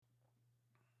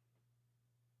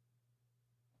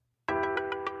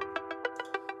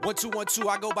1212,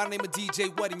 I go by the name of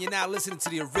DJ What, and you're now listening to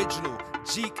the original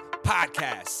Jeek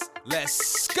Podcast.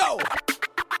 Let's go!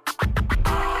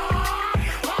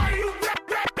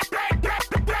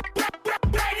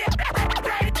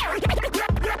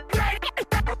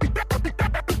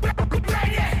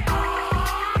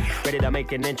 Ready to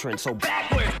make an entrance, so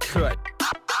backward cut.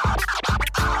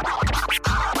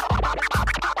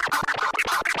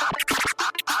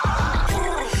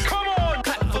 Come on,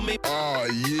 cut for me. Oh,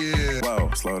 yeah. Whoa,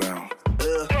 slow down.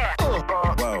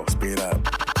 Whoa, speed up.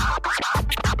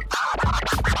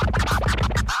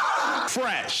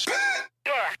 Fresh.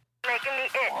 Making me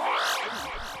itch.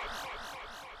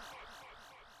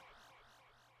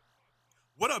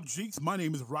 What up, Jeeks? My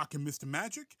name is Rockin' Mr.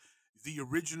 Magic, the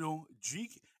original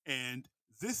Jeek, and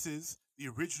this is the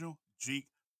original Jeek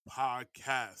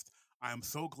Podcast. I am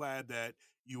so glad that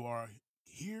you are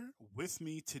here with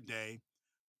me today,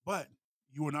 but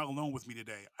you are not alone with me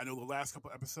today. I know the last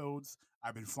couple episodes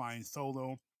I've been flying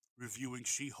solo, reviewing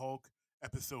She-Hulk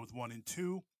episodes 1 and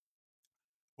 2.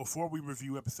 Before we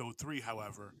review episode 3,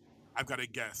 however, I've got a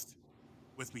guest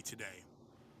with me today.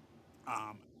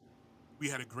 We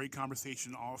had a great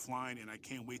conversation offline, and I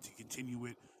can't wait to continue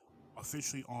it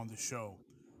officially on the show.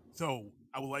 So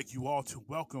I would like you all to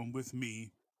welcome with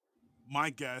me my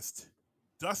guest,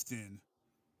 Dustin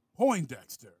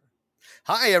Poindexter.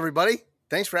 Hi, everybody.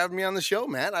 Thanks for having me on the show,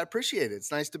 Matt. I appreciate it.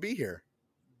 It's nice to be here.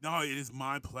 No, it is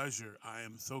my pleasure. I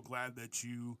am so glad that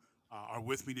you are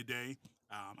with me today.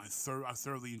 I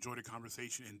thoroughly enjoyed the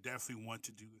conversation and definitely want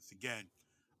to do this again.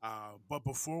 But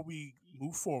before we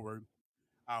move forward,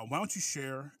 why don't you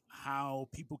share how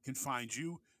people can find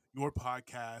you, your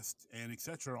podcast, and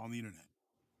etc. on the internet?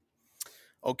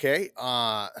 Okay.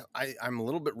 I'm a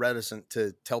little bit reticent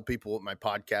to tell people what my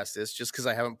podcast is just because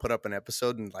I haven't put up an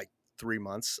episode in like 3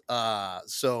 months.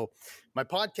 So my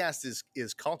podcast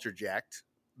is Culture Jacked,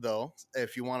 though.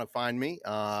 If you want to find me,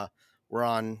 we're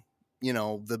on,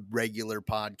 the regular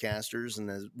podcasters and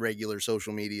the regular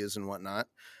social medias and whatnot.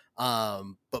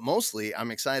 But mostly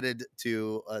I'm excited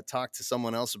to talk to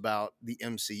someone else about the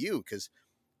MCU because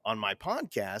on my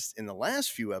podcast in the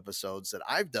last few episodes that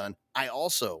I've done, I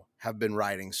also have been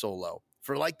writing solo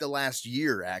for like the last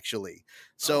year, actually.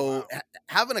 So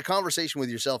having a conversation with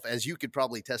yourself, as you could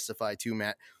probably testify to,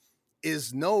 Matt,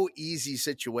 is no easy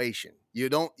situation.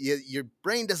 Your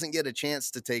brain doesn't get a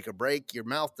chance to take a break. Your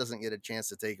mouth doesn't get a chance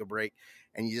to take a break.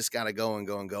 And you just got to go and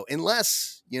go and go.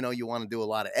 Unless, you want to do a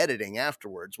lot of editing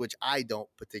afterwards, which I don't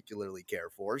particularly care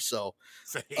for. So,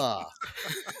 but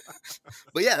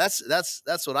yeah,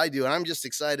 that's what I do. And I'm just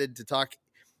excited to talk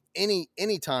any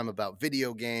time about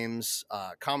video games,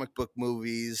 comic book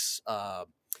movies,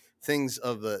 things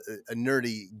of a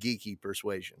nerdy, geeky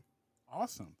persuasion.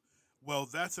 Awesome. Well,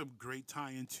 that's a great tie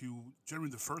into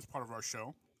generally the first part of our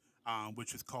show,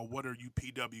 which is called What Are You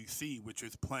PWC, which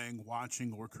is playing,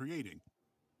 watching, or creating.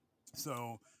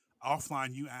 So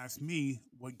offline, you asked me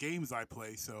what games I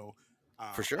play. So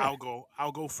for sure, I'll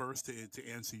go first to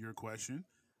answer your question.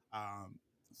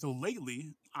 So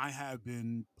lately, I have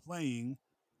been playing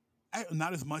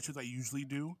not as much as I usually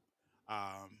do,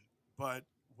 but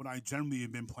what I generally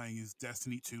have been playing is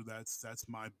Destiny 2. That's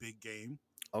my big game.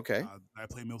 Okay. I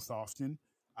play most often.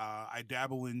 I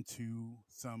dabble into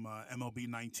some MLB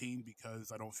 19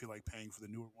 because I don't feel like paying for the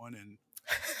newer one, and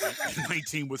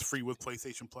 19 was free with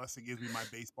PlayStation Plus. It gives me my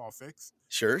baseball fix.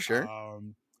 Sure.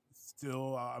 I'm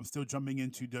still jumping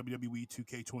into WWE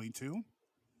 2K22,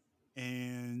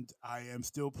 and I am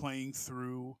still playing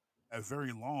through a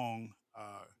very long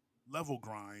level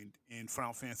grind in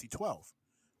Final Fantasy 12.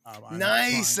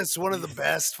 Nice. That's one of the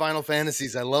best Final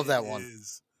Fantasies. I love that one.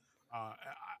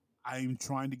 I'm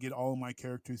trying to get all of my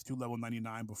characters to level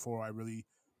 99 before I really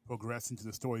progress into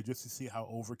the story, just to see how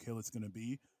overkill it's going to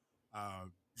be.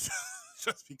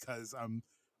 Just because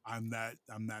I'm that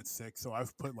sick. So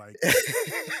I've put like,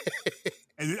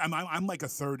 and I'm like a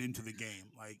third into the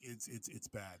game. Like it's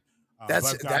bad.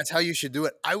 That's how you should do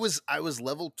it. I was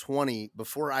level 20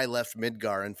 before I left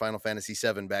Midgar in Final Fantasy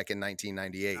VII back in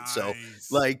 1998. Nice. So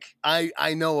like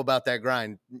I know about that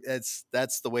grind.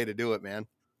 That's the way to do it, man.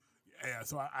 Yeah.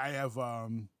 So I have I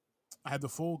had the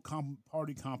full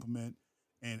party complement,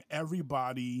 and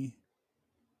everybody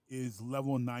is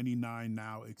level 99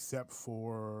 now except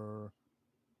for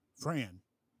Fran,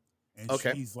 and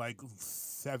she's like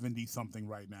 70 something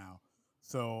right now.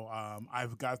 So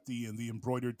I've got the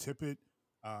embroidered tippet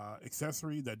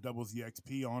accessory that doubles the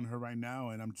XP on her right now,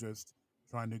 and I'm just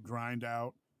trying to grind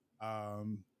out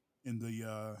in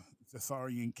the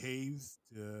Thessarian caves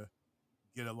to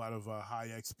get a lot of high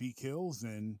XP kills.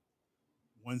 And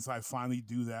once I finally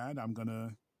do that, I'm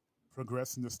gonna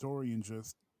progress in the story and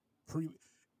just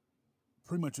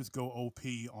pretty much just go OP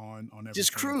on everything.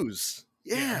 Just cruise.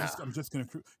 Yeah. I'm just gonna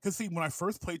cruise. Because see, when I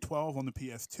first played 12 on the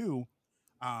PS2,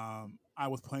 I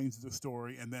was playing through the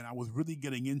story, and then I was really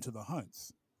getting into the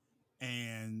hunts,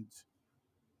 and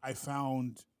I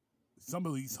found some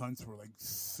of these hunts were like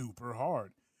super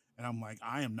hard, and I'm like,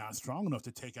 I am not strong enough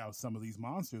to take out some of these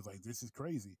monsters. Like, this is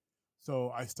crazy.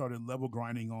 So I started level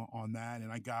grinding on that,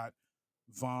 and I got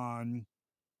Vaughn,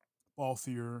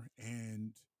 Balthier,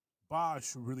 and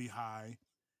Bosch really high.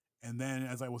 And then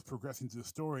as I was progressing through the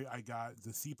story, I got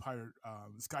the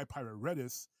Sky Pirate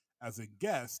Redis as a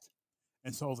guest.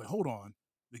 And so I was like, hold on.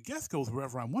 The guest goes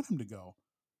wherever I want him to go.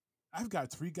 I've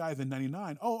got 3 guys in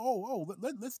 99.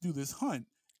 Let's do this hunt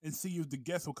and see if the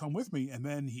guest will come with me. And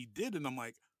then he did. And I'm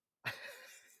like,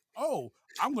 oh,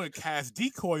 I'm going to cast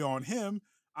Decoy on him.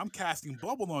 I'm casting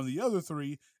Bubble on the other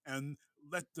 3 and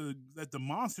let the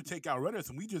monster take out Redis,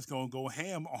 and we just gonna go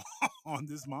ham on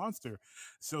this monster.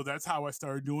 So that's how I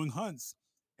started doing hunts.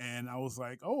 And I was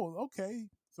like, oh, okay.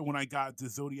 So when I got the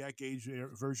Zodiac Age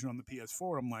version on the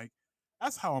PS4, I'm like,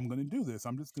 that's how I'm gonna do this.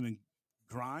 I'm just gonna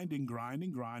grind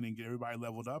and get everybody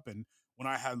leveled up. And when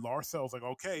I had Larsa, I was like,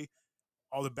 okay,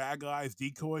 all the bad guys,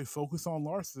 Decoy, focus on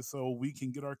Larsa so we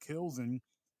can get our kills and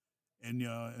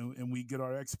we get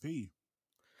our XP.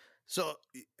 So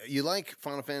you like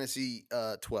Final Fantasy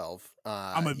 12?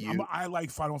 I like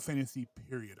Final Fantasy.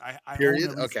 Period. I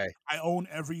own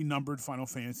every numbered Final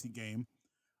Fantasy game.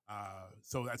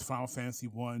 So that's Final Fantasy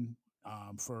 1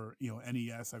 for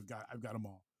NES. I've got them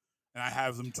all, and I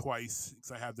have them twice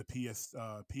because I have the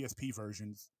PSP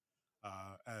versions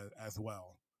as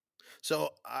well.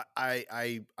 So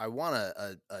I want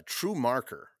a true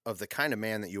marker of the kind of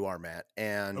man that you are, Matt.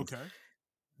 And okay.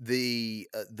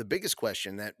 The biggest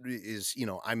question that is,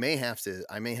 I may have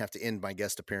to end my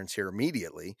guest appearance here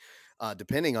immediately,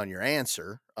 depending on your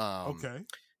answer. Okay.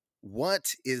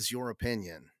 What is your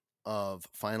opinion of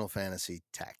Final Fantasy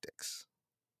Tactics?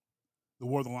 The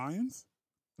War of the Lions?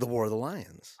 The War of the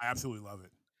Lions. I absolutely love it.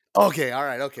 Okay, all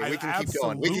right, okay. We can keep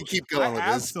going. We can keep going with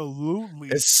this. Absolutely.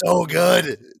 It's so good.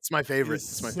 It's my favorite.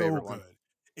 It's my favorite one.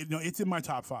 It's in my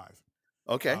top 5.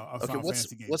 Okay. Okay.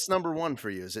 What's number 1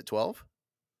 for you? Is it 12?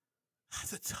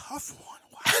 That's a tough one.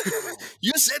 Wow.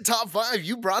 You said top 5.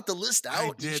 You brought the list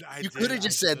out. I you could have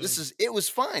just said it was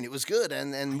fine. It was good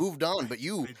and moved on, but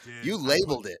you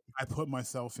labeled it. I put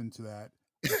myself into that.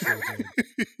 I sure did.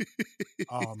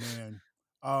 Oh man.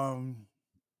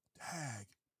 Tag.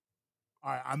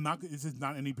 All right, I'm not. This is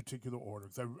not any particular order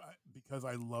because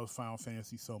I love Final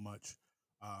Fantasy so much.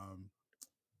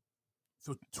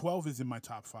 So 12 is in my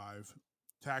top 5.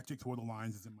 Tactics, War of the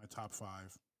Lions is in my top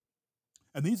 5.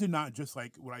 And these are not just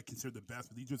like what I consider the best,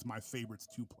 but these are just my favorites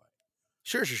to play.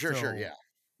 Sure, yeah.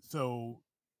 So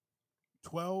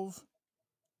 12,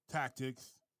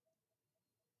 Tactics,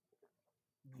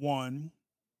 1.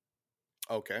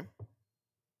 Okay.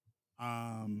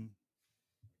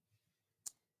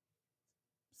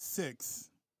 6,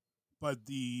 but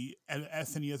the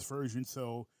SNES version,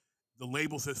 so the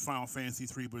label says Final Fantasy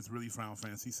 3, but it's really Final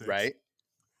Fantasy 6. Right.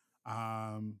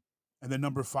 And then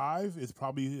number 5 is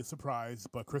probably a surprise,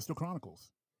 but Crystal Chronicles.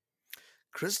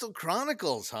 Crystal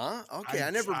Chronicles, huh? Okay,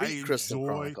 I never beat Crystal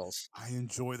Chronicles. I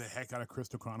enjoy the heck out of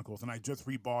Crystal Chronicles, and I just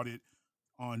rebought it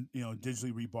on,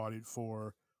 digitally rebought it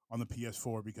on the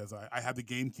PS4 because I had the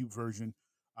GameCube version,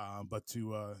 but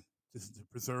to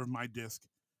preserve my disc,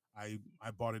 I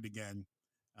bought it again,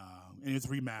 and it's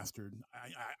remastered.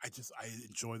 I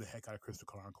enjoy the heck out of Crystal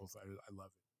Chronicles. I love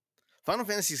it. Final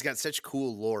Fantasy's got such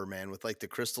cool lore, man, with like the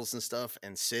crystals and stuff,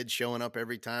 and Sid showing up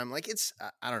every time. Like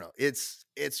I don't know, it's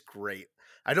great.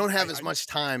 I don't have as much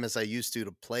time as I used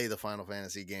to play the Final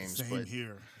Fantasy games. Same but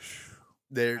here.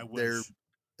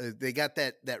 They got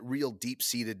that real deep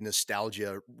seated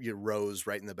nostalgia rose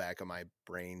right in the back of my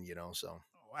brain, So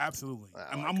absolutely,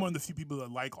 I'm one of the few people that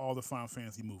like all the Final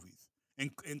Fantasy movies,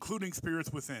 including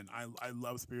Spirits Within. I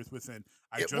love Spirits Within.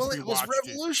 It was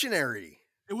revolutionary.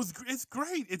 It's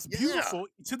great. It's beautiful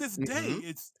to this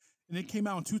day. It came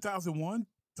out in 2001.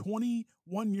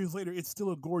 21 years later, it's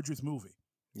still a gorgeous movie.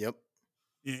 Yep.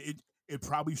 It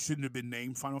probably shouldn't have been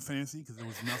named Final Fantasy because there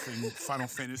was nothing Final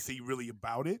Fantasy really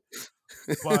about it.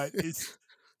 But it's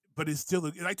still.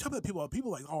 And I tell people are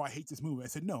like, oh, I hate this movie. I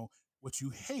said, no. What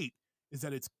you hate is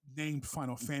that it's named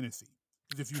Final Fantasy.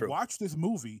 Because if you watch this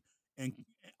movie and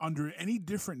under any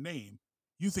different name,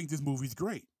 you think this movie's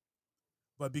great.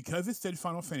 But because it said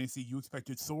Final Fantasy, you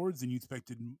expected swords and you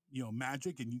expected,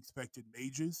 magic and you expected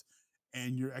mages,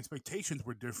 and your expectations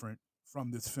were different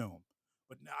from this film.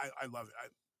 But I love it.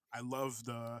 I love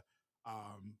the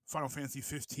Final Fantasy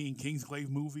 15 Kingsglaive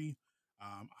movie.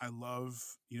 I love,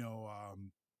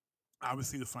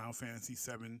 obviously the Final Fantasy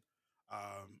VII.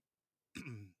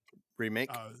 Remake.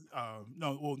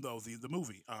 No, the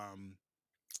movie.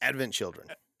 Advent Children.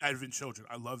 Advent Children.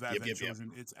 I love Advent Yep.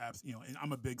 Children. It's and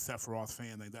I'm a big Sephiroth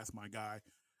fan. Like that's my guy.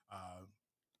 I'm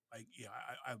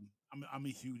a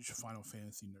huge Final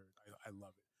Fantasy nerd. I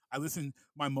love it.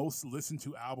 My most listened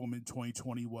to album in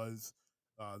 2020 was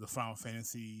the Final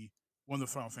Fantasy, one of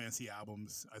the Final Fantasy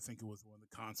albums. I think it was one of the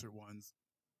concert ones.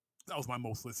 That was my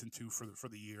most listened to for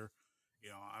the year.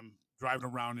 I'm driving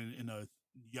around in a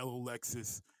yellow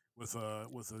Lexus with a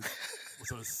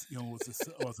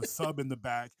sub in the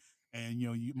back, and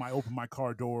you might open my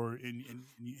car door and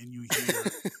you hear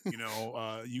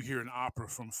you hear an opera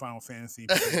from Final Fantasy.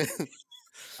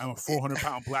 I'm a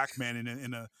 400-pound black man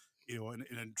in a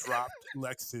dropped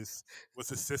Lexus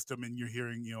with a system, and you're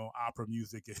hearing opera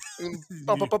music.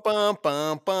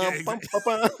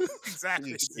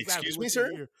 Exactly. Excuse me,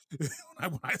 sir.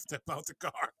 When I step out the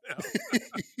car.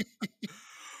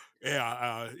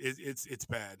 Yeah, it's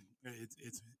bad.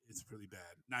 It's really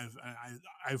bad. And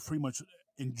I've pretty much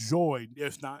enjoyed.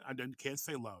 If not, can't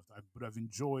say loved, but I've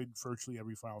enjoyed virtually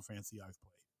every Final Fantasy I've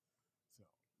played. So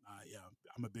yeah,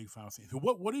 I'm a big Final Fantasy.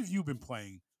 What have you been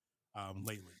playing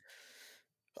lately?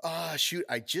 Shoot,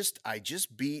 I just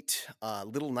beat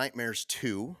Little Nightmares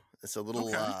 2. It's a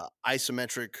little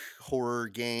isometric horror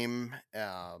game.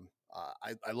 I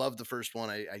love the first one.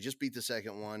 I just beat the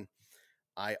second one.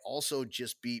 I also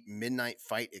just beat Midnight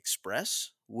Fight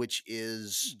Express, which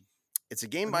is it's a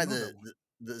game by the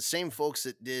same folks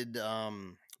that did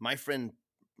my friend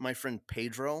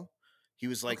Pedro. He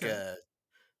was like a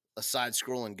side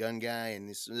scrolling gun guy, and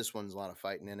this one's a lot of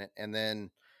fighting in it. And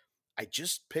then I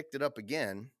just picked it up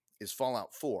again, is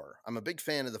Fallout 4. I'm a big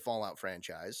fan of the Fallout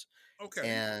franchise. Okay.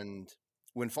 And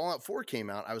when Fallout 4 came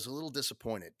out, I was a little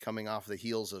disappointed coming off the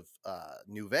heels of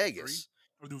New Vegas.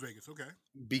 New Vegas, okay.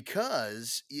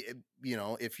 Because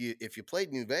if you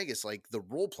played New Vegas, like the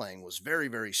role playing was very,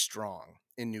 very strong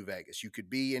in New Vegas. You could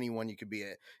be anyone. You could be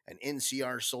an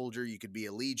NCR soldier. You could be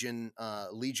a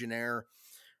legionnaire.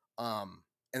 And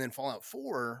then Fallout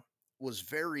 4 was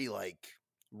very like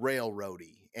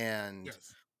railroady. And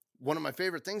one of my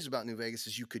favorite things about New Vegas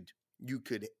is you could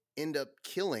end up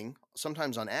killing,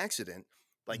 sometimes on accident,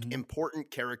 like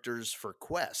important characters for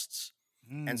quests.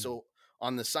 And so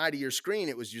on the side of your screen,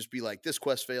 it was just be like, this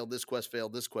quest failed, this quest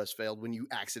failed, this quest failed, when you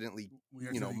accidentally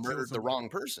murdered the wrong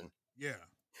person. Yeah.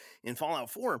 In Fallout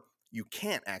 4, you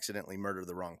can't accidentally murder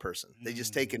the wrong person. They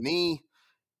just take a knee,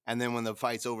 and then when the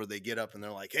fight's over, they get up and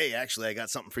they're like, hey, actually, I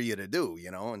got something for you to do,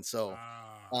 And so,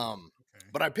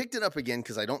 but I picked it up again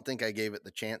because I don't think I gave it the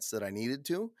chance that I needed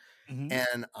to.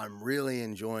 And I'm really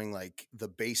enjoying like the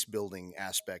base building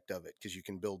aspect of it, because you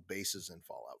can build bases in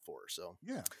Fallout 4. So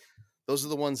yeah. Those are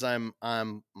the ones I'm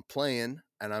playing,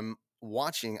 and I'm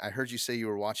watching. I heard you say you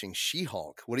were watching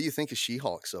She-Hulk. What do you think of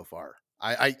She-Hulk so far?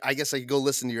 I guess I could go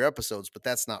listen to your episodes, but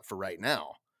that's not for right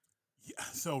now. Yeah.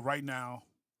 So right now,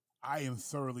 I am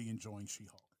thoroughly enjoying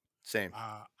She-Hulk. Same.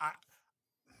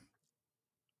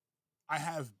 I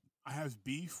have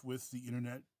beef with the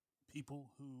internet people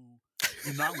who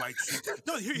do not like She-Hulk.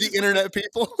 No, the internet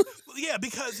people. Yeah,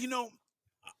 because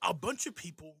a bunch of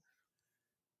people.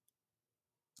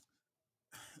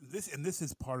 This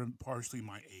is partially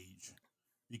my age,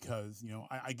 because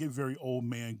I get very old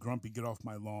man grumpy, get off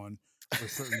my lawn for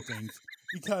certain things,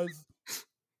 because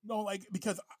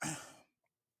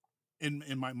in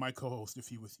my co-host, if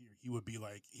he was here, he would be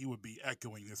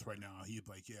echoing this right now. He'd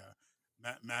be like, yeah,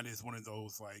 Matt is one of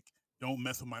those, like, don't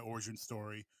mess with my origin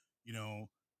story, know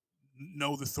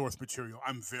the source material.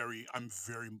 I'm very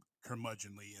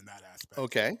curmudgeonly in that aspect.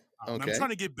 Okay. I'm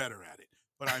trying to get better at it,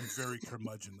 but I'm very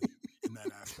curmudgeonly in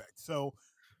that aspect. So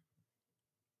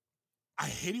I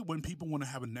hate it when people want to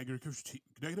have a negative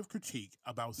critique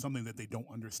about something that they don't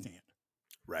understand.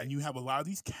 Right. And you have a lot of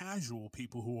these casual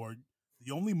people who are,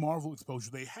 the only Marvel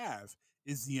exposure they have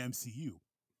is the MCU.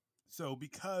 So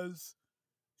because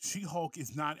She-Hulk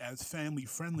is not as family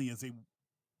friendly as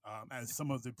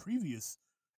some of the previous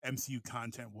MCU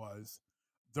content was,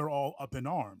 they're all up in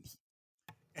arms.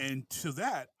 And to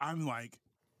that, I'm like,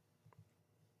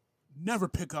 never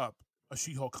pick up a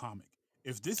She-Hulk comic.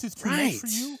 If this is too much for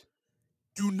you,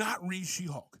 do not read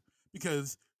She-Hulk,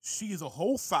 because she is a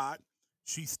whole thought.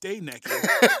 She stay naked.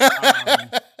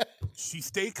 She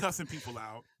stay cussing people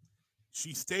out.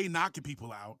 She stay knocking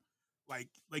people out. Like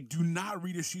do not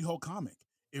read a She-Hulk comic.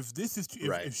 If this is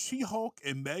if She-Hulk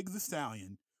and Meg the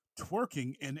Stallion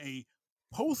twerking in a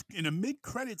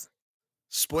mid-credits.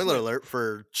 Spoiler alert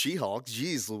for She-Hulk.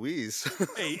 Jeez Louise.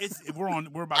 Hey,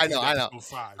 we're about to I know. episode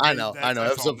 5. I know.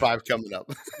 Episode 5 coming up.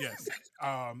 Yes.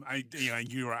 I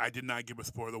did not give a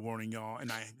spoiler warning, y'all,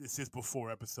 and this is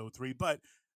before episode 3, but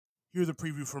here's a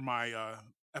preview for my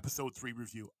episode 3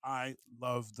 review. I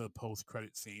love the post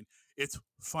credit scene. It's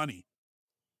funny.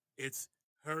 It's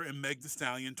her and Meg Thee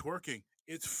Stallion twerking.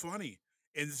 It's funny.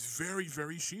 And it's very,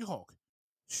 very She-Hulk.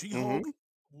 She-Hulk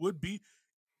would be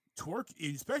twerk,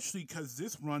 especially because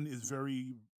this run is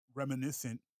very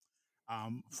reminiscent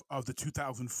of the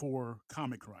 2004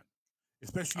 comic run,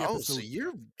 especially Oh, episode.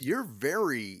 so you're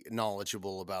very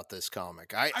knowledgeable about this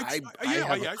comic. I Yeah, have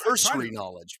I a try cursory to.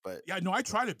 knowledge, but Yeah, no, I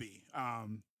try to be.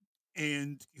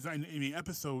 And 'cause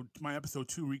my episode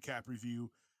 2 recap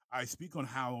review, I speak on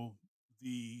how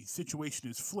the situation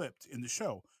is flipped in the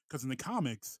show. Because in the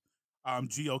comics,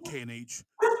 GLK and H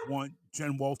want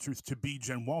Jen Walters to be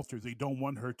Jen Walters. They don't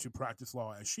want her to practice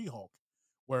law as She-Hulk.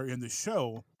 Where in the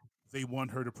show, they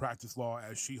want her to practice law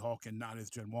as She-Hulk and not as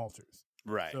Jen Walters.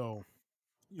 right. So,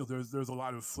 there's a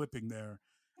lot of flipping there,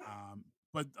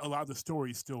 but a lot of the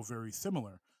story is still very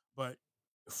similar. But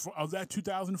of that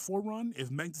 2004 run, if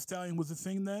Meg Thee Stallion was a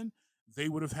thing then, they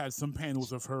would have had some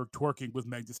panels of her twerking with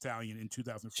Meg Thee Stallion in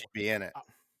 2004. She'd be in it.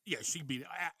 Yeah, she'd be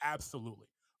absolutely.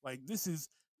 Like, this is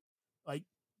like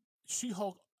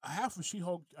She-Hulk. Half of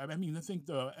She-Hulk. I mean, I think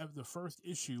the first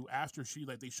issue after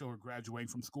they show her graduating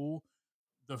from school.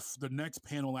 The next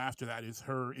panel after that is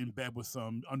her in bed with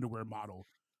some underwear model.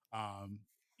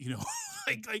 You know,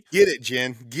 like Get it,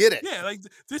 Jen. Get it. yeah, like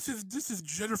this is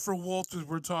Jennifer Walters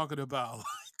we're talking about.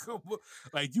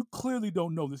 Like you clearly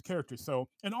don't know this character. So,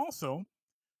 and also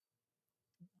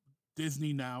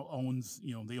Disney now owns,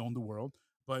 they own the world,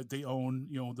 but they own,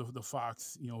 the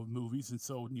Fox, movies, and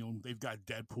so they've got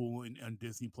Deadpool and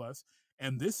Disney Plus,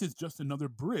 and this is just another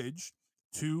bridge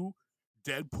to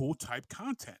Deadpool type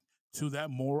content, to that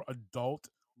more adult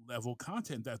level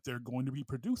content that they're going to be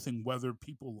producing, whether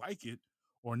people like it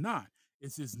or not.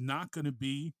 This is not going to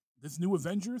be this new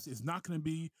Avengers is not going to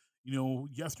be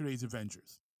yesterday's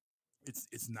Avengers.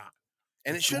 It's not,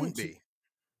 And it it's shouldn't going to, be.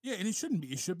 yeah, and it shouldn't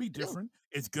be. It should be No. different.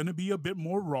 It's going to be a bit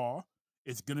more raw.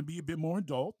 It's going to be a bit more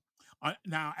adult.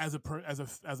 Now, as a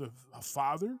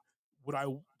father,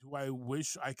 do I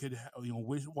wish I could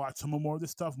watch some more of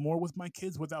this stuff more with my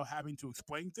kids without having to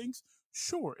explain things?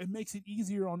 Sure, it makes it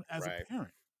easier on as Right. a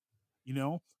parent,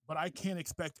 But I can't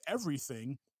expect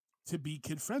everything to be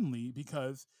kid friendly,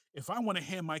 because if I want to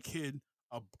hand my kid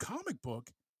a comic book,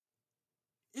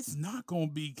 it's not going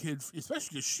to be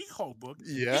especially a She-Hulk book.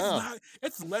 Yeah.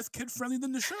 It's less kid friendly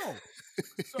than the show.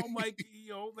 So I'm like,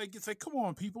 it's like, come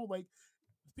on, people. Like,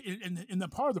 and the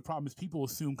part of the problem is people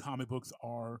assume comic books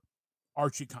are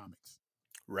Archie comics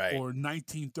Right. or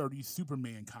 1930s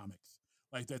Superman comics.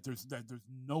 Like that, there's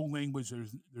no language.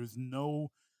 There's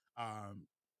no,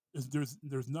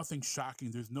 there's nothing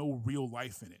shocking. There's no real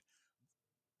life in it.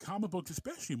 Comic books,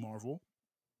 especially Marvel,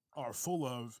 are full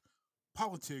of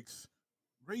politics,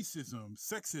 racism,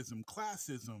 sexism,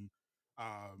 classism,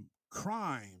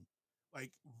 crime,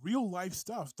 like real life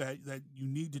stuff that you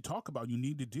need to talk about, you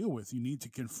need to deal with, you need to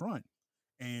confront,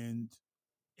 and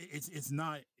it's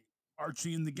not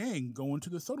Archie and the gang going to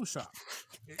the soda shop.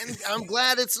 And I'm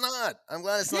glad it's not. I'm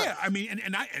glad it's not. Yeah, I mean,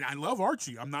 and I love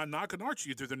Archie. I'm not knocking Archie.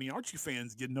 If there's any Archie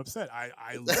fans getting upset, I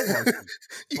love Archie.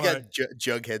 You got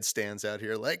Jughead stands out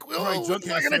here like, well, Right, I'm not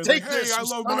Jughead going to says, take like, hey, this. I you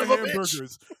love son my of a bitch."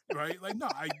 hamburgers. Right? Like, no,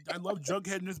 I love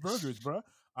Jughead and his burgers, bro.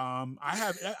 I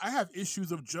have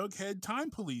issues of Jughead Time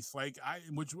Police,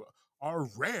 which are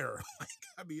rare. Like,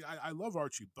 I mean, I love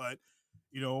Archie, but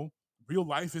real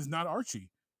life is not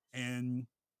Archie. And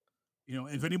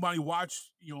if anybody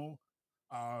watched,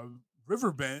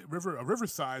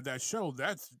 Riverside, that show,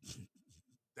 that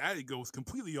it goes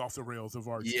completely off the rails of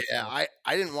Archie. Yeah, So,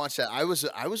 I didn't watch that. I was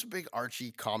a big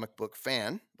Archie comic book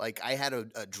fan. Like I had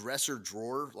a dresser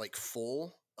drawer like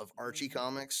full of Archie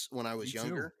comics when I was Me too.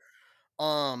 younger.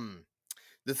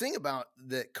 The thing about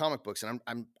the comic books, and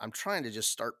I'm trying to just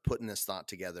start putting this thought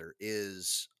together,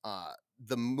 is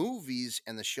the movies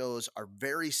and the shows are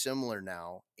very similar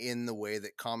now in the way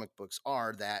that comic books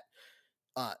are. That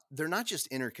they're not just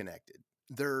interconnected;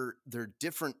 they're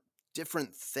different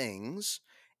things,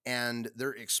 and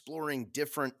they're exploring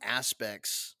different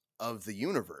aspects of the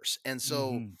universe. And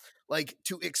so, Mhm. like,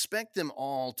 to expect them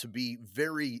all to be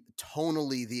very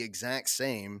tonally the exact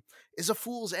same is a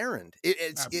fool's errand.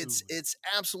 It's Absolutely.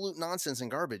 absolute nonsense and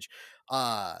garbage.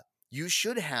 You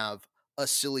should have a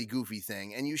silly, goofy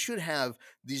thing, and you should have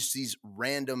these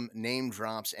random name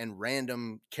drops and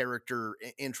random character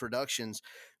introductions.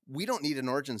 We don't need an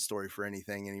origin story for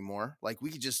anything anymore. Like,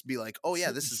 we could just be like, oh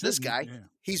yeah, this is this guy. Yeah.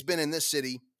 He's been in this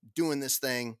city doing this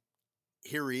thing.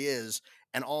 Here he is.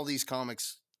 And all these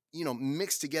comics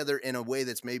mixed together in a way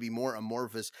that's maybe more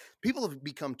amorphous. People have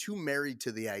become too married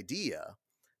to the idea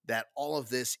that all of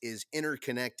this is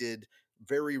interconnected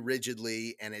very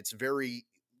rigidly, and it's very,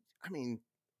 I mean,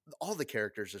 all the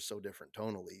characters are so different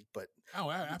tonally, but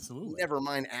Absolutely. never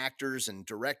mind actors and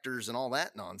directors and all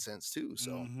that nonsense too.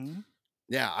 So Mhm.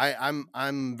 yeah,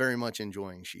 I'm very much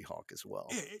enjoying She-Hulk as well.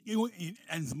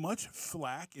 As much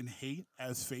flack and hate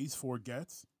as Phase 4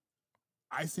 gets,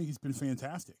 I think it's been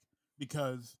fantastic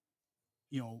because,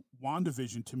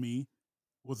 WandaVision to me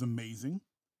was amazing.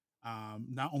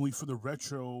 Not only for the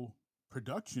retro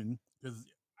production, because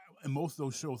in most of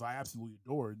those shows I absolutely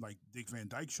adored, like Dick Van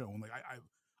Dyke Show, and like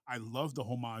I love the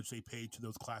homage they paid to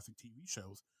those classic TV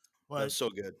shows. That was so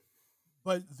good.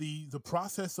 But the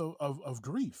process of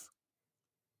grief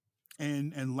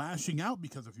and lashing out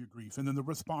because of your grief, and then the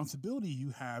responsibility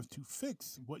you have to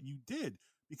fix what you did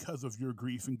because of your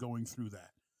grief and going through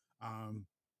that. Um,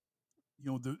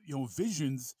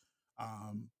 Visions,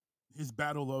 his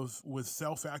battle with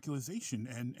self-actualization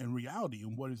and reality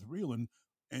and what is real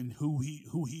and who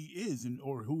he is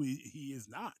or who he is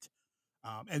not.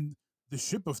 And the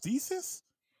ship of Thesis.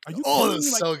 Are you Oh, kidding it was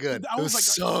me? so good. It was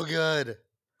so good.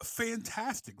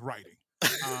 Fantastic writing.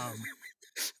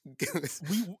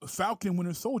 Falcon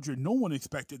Winter Soldier. No one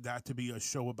expected that to be a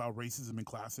show about racism and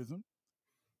classism.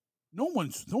 No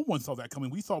one saw that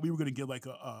coming. We thought we were going to get like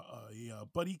a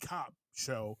buddy cop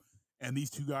show, and these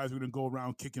two guys were going to go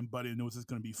around kicking butt, and it was just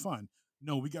going to be fun.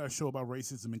 No, we got a show about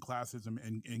racism and classism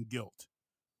and guilt,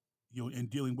 and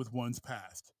dealing with one's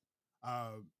past.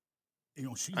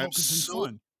 She-Hulk has been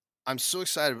fun. I'm so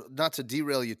excited, not to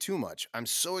derail you too much. I'm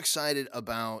so excited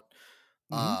about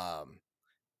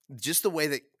just the way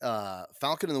that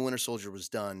Falcon and the Winter Soldier was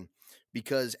done,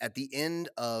 because at the end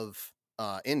of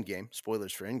Endgame,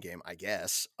 spoilers for Endgame, I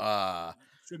guess.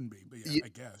 Shouldn't be, but yeah, I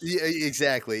guess. Yeah,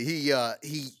 exactly.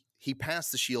 He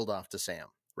passed the shield off to Sam,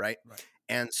 right? Right.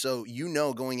 And so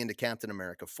going into Captain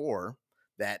America 4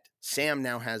 that Sam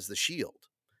now has the shield.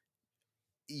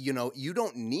 You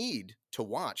don't need to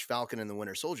watch Falcon and the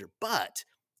Winter Soldier, but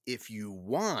if you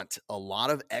want a lot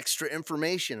of extra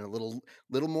information, a little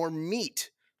more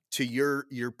meat to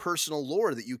your personal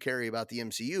lore that you carry about the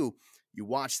MCU, you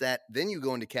watch that, then you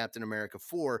go into Captain America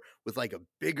 4 with like a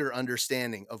bigger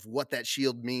understanding of what that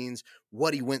shield means,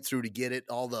 what he went through to get it,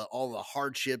 all the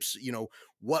hardships,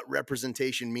 what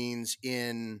representation means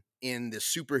in the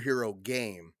superhero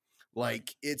game.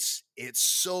 Like it's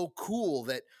so cool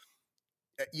that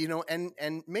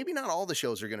and maybe not all the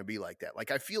shows are going to be like that. Like,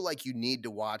 I feel like you need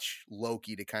to watch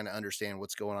Loki to kind of understand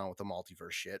what's going on with the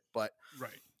multiverse shit, but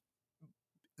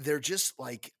they're just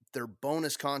like, they're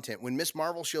bonus content. When Miss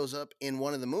Marvel shows up in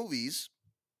one of the movies,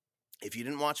 if you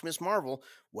didn't watch Miss Marvel,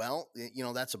 well,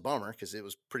 that's a bummer because it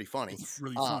was pretty funny. It's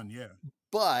really fun, yeah.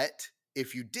 But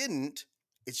if you didn't,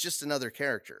 it's just another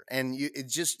character, and you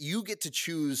get to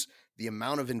choose the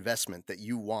amount of investment that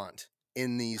you want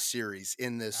in these series,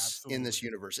 in this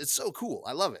universe. It's so cool.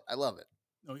 I love it.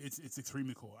 No, it's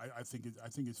extremely cool. I think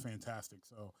it's fantastic.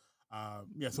 So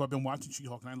so I've been watching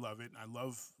She-Hulk and I love it. I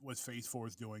love what Phase 4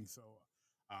 is doing. So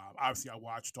obviously I've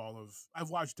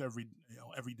watched every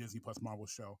Disney Plus Marvel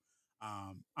show.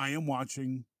 I am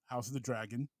watching House of the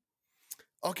Dragon.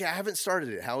 Okay, I haven't started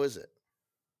it. How is it?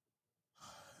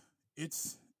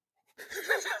 It's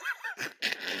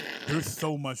there's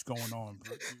so much going on,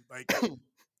 bro. Like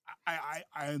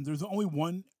I there's only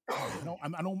one.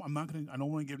 I don't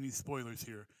want to give any spoilers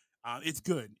here. It's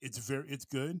good. It's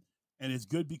good, and it's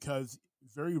good because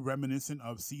very reminiscent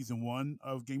of season 1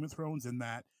 of Game of Thrones, in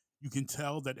that you can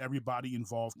tell that everybody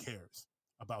involved cares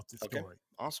about this story.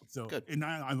 Awesome. So good. And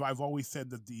I've always said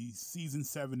that the season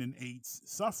 7 and 8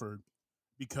 suffered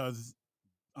because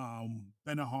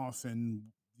Benioff and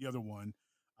the other one,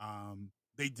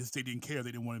 they didn't care.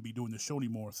 They didn't want to be doing the show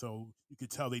anymore. So you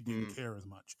could tell they didn't care as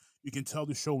much. You can tell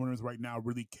the showrunners right now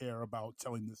really care about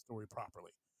telling this story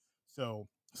properly. So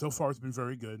far it's been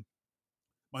very good.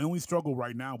 My only struggle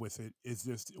right now with it is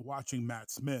just watching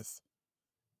Matt Smith,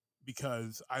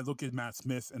 because I look at Matt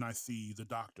Smith and I see the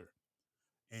Doctor,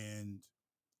 and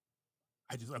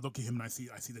I look at him and I see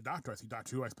the Doctor. I see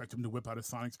Doctor Who. I expect him to whip out a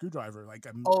sonic screwdriver.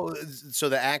 So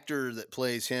the actor that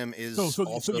plays him is also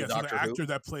Doctor Who? The actor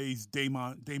that plays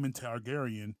Daemon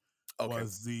Targaryen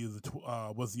was the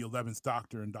 11th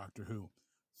Doctor in Doctor Who.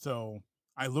 So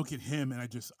I look at him and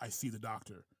I see the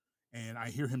Doctor, and I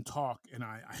hear him talk, and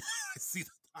I see the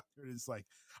Doctor. And it's like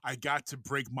I got to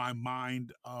break my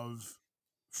mind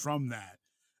from that.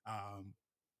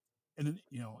 And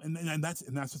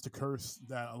that's just a curse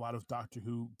that a lot of Doctor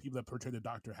Who people that portray the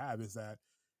Doctor have, is that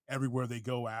everywhere they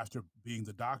go after being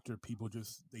the Doctor, people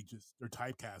they're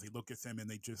typecast. They look at them and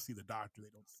they just see the Doctor. They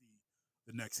don't see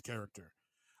the next character.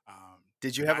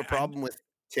 Did you And have a problem with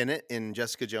Tennant in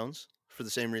Jessica Jones for the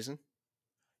same reason?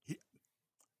 He,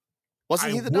 Wasn't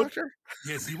I he the would, Doctor?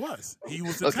 yes, he was. He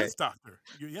was the Okay. 10th Doctor.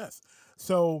 Yes.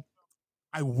 So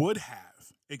I would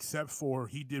have, except for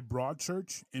he did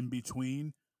Broadchurch in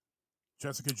between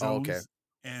Jessica Oh, okay. Jones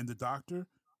and the Doctor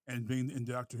and being in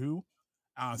Doctor Who.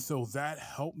 So that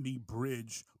helped me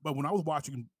bridge. But when I was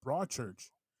watching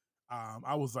Broadchurch,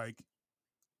 I was like,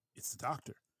 it's the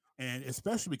Doctor. And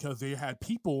especially because they had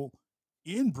people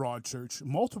in Broadchurch,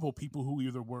 multiple people who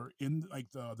either were in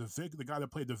like the guy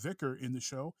that played the vicar in the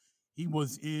show, he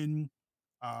was in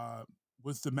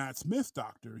was the Matt Smith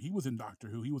Doctor. He was in Doctor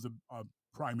Who. He was a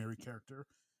primary character.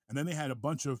 And then they had a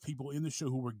bunch of people in the show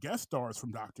who were guest stars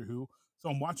from Doctor Who. So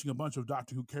I'm watching a bunch of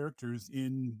Doctor Who characters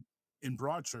in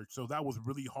Broadchurch. So that was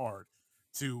really hard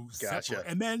to Gotcha. separate.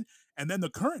 And then the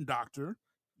current Doctor,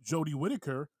 Jodie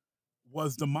Whittaker,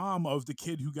 was the mom of the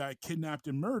kid who got kidnapped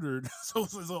and murdered. So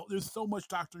there's so much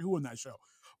Doctor Who in that show.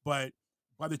 But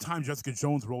by the time Jessica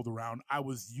Jones rolled around, I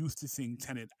was used to seeing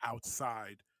Tennant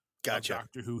outside Gotcha. of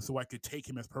Doctor Who, so I could take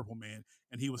him as Purple Man,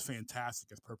 and he was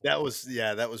fantastic as Purple That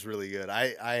Man. that was really good.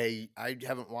 I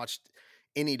haven't watched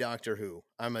any Doctor Who.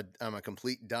 I'm a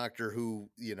complete Doctor Who,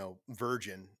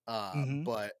 virgin. Mhm.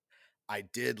 But I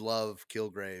did love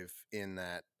Kilgrave in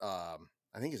that. I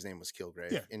think his name was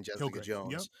Kilgrave Yeah, in Jessica Kilgrave.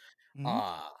 Jones. Yep.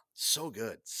 Mhm. So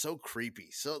good, so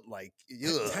creepy, so like.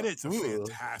 Tennant's a ugh.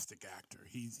 fantastic actor.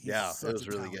 He's Yeah, such it was a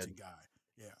really talented good. guy.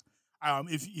 Yeah.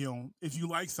 If you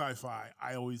like sci-fi,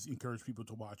 I always encourage people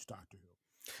to watch Doctor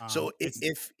Who. So It's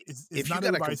if you not got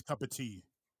everybody's cup of tea.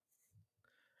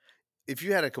 if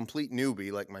you had a complete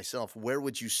newbie like myself, where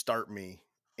would you start me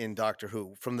in Doctor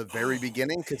Who from the very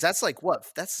beginning? Because that's like what?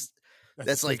 That's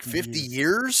like 50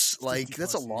 years. Like 50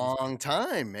 that's a plus years. long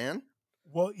time, man.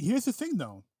 Well, here's the thing,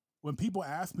 though. When people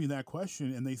ask me that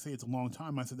question and they say it's a long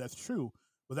time, I said that's true.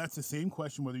 But that's the same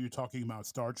question whether you're talking about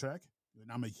Star Trek,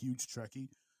 and I'm a huge Trekkie,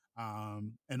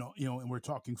 and we're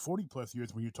talking 40 plus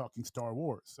years when you're talking Star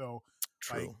Wars. So,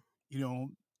 like, True.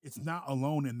 it's not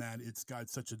alone in that it's got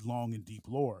such a long and deep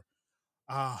lore.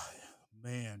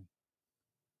 Man.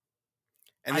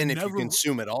 And then if you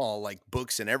consume it all, like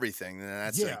books and everything, then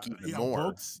that's like even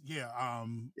more. Books,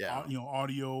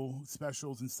 audio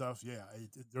specials and stuff. Yeah,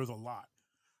 there's a lot.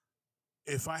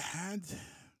 If I had,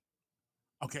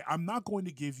 okay, I'm not going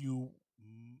to give you.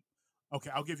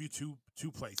 Okay, I'll give you two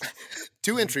places.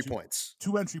 Two entry points.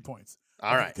 Two entry points.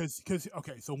 All right. Because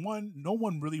so one, no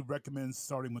one really recommends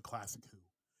starting with Classic Who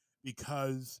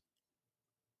because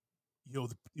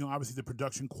obviously the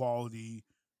production quality,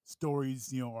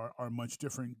 stories are much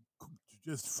different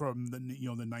just from the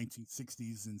the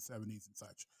 1960s and 70s and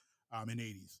such, and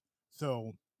 80s.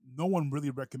 So no one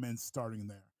really recommends starting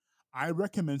there. I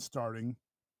recommend starting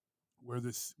where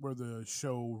the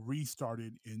show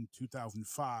restarted in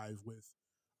 2005 with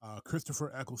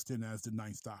Christopher Eccleston as the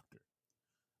Ninth Doctor.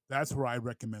 That's where I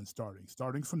recommend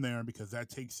starting from there, because that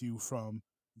takes you from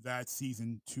that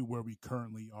season to where we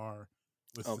currently are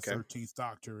with the 13th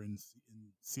Doctor in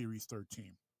series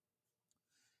 13.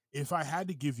 If I had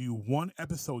to give you one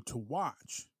episode to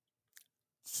watch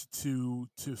to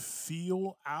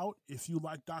feel out if you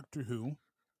like Doctor Who.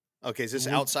 Okay, is this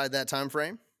outside that time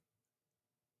frame?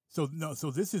 So no,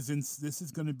 so this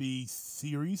is going to be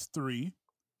series 3.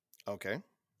 Okay.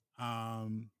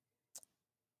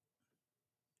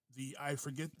 I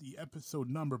forget the episode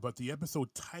number, but the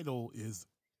episode title is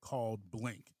called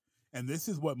Blink. And this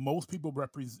is what most people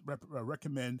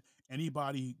recommend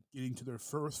anybody getting to their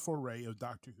first foray of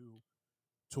Doctor Who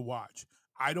to watch.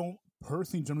 I don't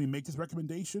personally generally make this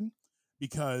recommendation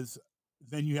because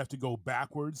then you have to go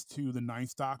backwards to the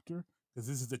 9th Doctor, because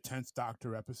this is the 10th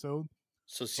Doctor episode.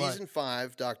 So season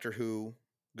 5 Doctor Who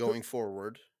going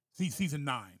forward. Season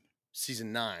 9.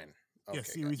 Season 9. Okay, yeah,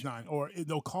 series 9. Or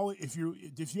they'll call it, if you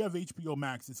have HBO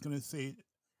Max, it's going to say it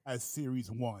as series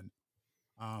 1.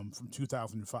 From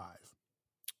 2005,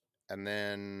 and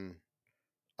then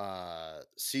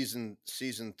season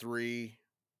 3.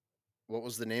 What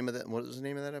was the name of that? What was the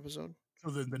name of that episode?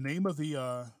 So the name of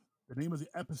the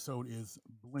episode is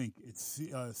Blink. It's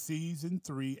season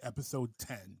 3, episode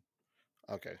 10.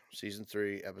 Okay, season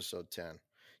 3, episode 10.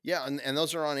 Yeah, and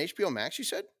those are on HBO Max. You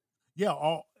said? Yeah,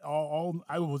 all.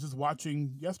 I was just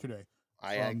watching yesterday.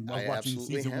 I was watching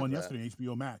season 1 yesterday on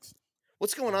HBO Max.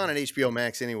 What's going on HBO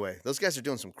Max anyway? Those guys are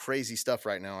doing some crazy stuff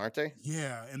right now, aren't they?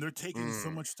 Yeah, and they're taking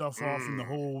so much stuff off in the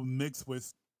whole mix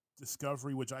with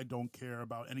Discovery, which I don't care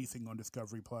about anything on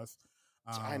Discovery Plus.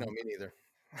 I know, me neither.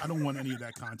 I don't want any of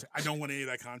that content. I don't want any of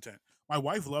that content. My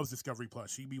wife loves Discovery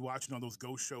Plus. She'd be watching all those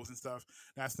ghost shows and stuff.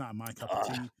 That's not my cup of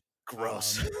tea.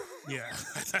 Gross. Yeah,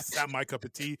 that's not my cup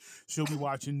of tea. She'll be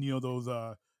watching, those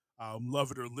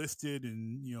Love It or Listed,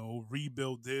 and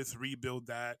rebuild this, rebuild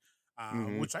that,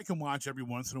 which I can watch every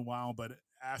once in a while. But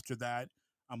after that,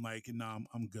 I'm like, no,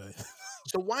 I'm good.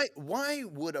 So why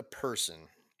would a person,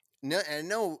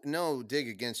 no dig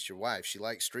against your wife, she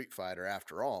likes Street Fighter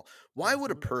after all. Why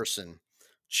would a person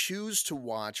choose to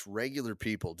watch regular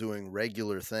people doing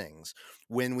regular things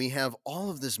when we have all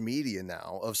of this media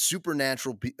now of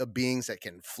supernatural beings that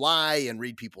can fly and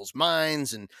read people's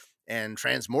minds and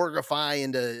transmogrify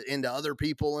into other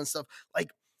people and stuff?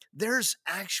 Like, there's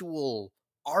actual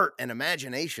art and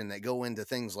imagination that go into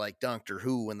things like Doctor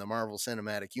Who and the Marvel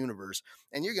Cinematic Universe,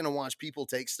 and you're going to watch people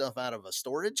take stuff out of a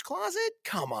storage closet?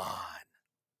 Come on.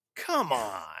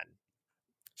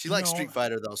 She likes Street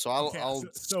Fighter though, so I'll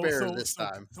spare her this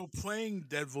time. So playing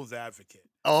devil's advocate.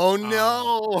 Oh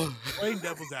no! Playing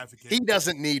devil's advocate. He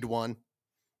doesn't need one.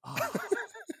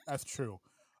 That's true.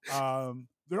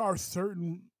 There are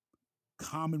certain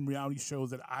common reality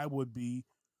shows that I would be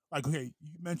like. Okay,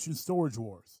 you mentioned Storage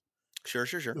Wars. Sure.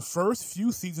 The first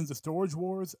few seasons of Storage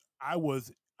Wars, I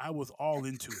was all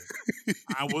into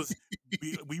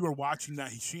it. We were watching that.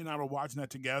 She and I were watching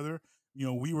that together.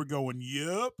 We were going,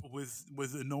 yep,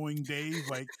 with annoying Dave.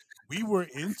 Like, we were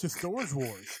into Storage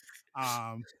Wars.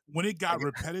 When it got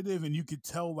repetitive and you could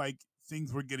tell like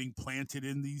things were getting planted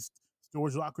in these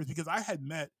storage lockers, because I had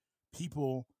met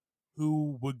people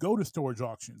who would go to storage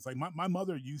auctions. Like my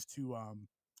mother used to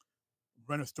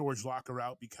rent a storage locker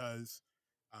out because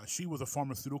she was a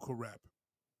pharmaceutical rep,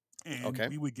 and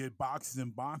we would get boxes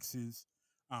and boxes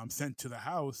sent to the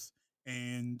house,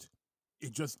 and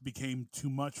it just became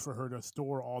too much for her to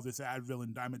store all this Advil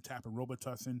and Diamond Tap and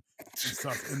Robitussin and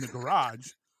stuff in the garage.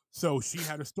 So she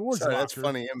had a storage locker. That's a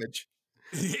funny image.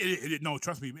 No,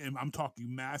 trust me, I'm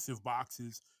talking massive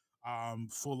boxes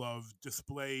full of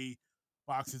display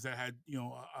boxes that had,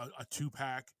 a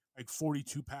 2-pack, like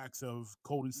 42 packs of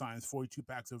Cold and Science, 42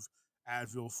 packs of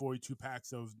Advil, 42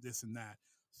 packs of this and that.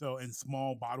 So, and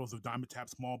small bottles of Diamond Tap,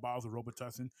 small bottles of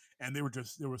Robitussin. And there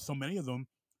were so many of them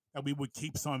that we would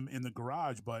keep some in the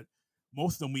garage, but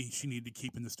most of them she needed to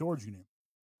keep in the storage unit.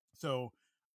 So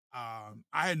I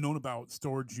had known about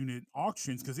storage unit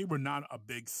auctions because they were not a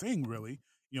big thing, really.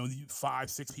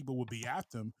 5-6 people would be at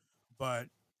them. But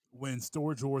when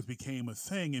Storage Wars became a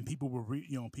thing and people were,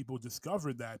 people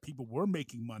discovered that people were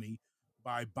making money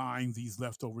by buying these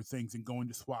leftover things and going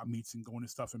to swap meets and going to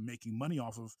stuff and making money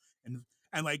off of, and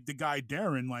like the guy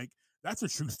Darren, like, that's a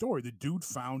true story. The dude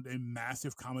found a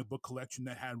massive comic book collection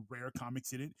that had rare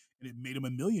comics in it, and it made him a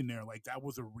millionaire. Like,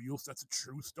 that's a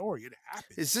true story. It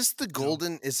happened. Is this the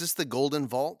golden? Is this the golden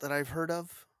vault that I've heard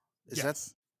of?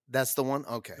 Yes. That's the one.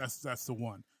 Okay, that's the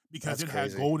one, because that's it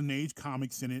crazy. had Golden Age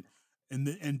comics in it,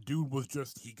 and dude was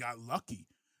he got lucky,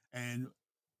 and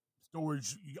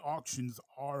storage auctions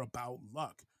are about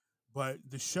luck. But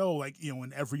the show, like,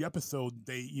 in every episode,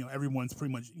 they, everyone's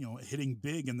pretty much, hitting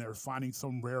big, and they're finding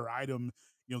some rare item,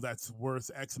 that's worth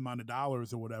X amount of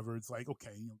dollars or whatever. It's like,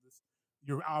 okay,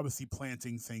 you're obviously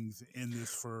planting things in this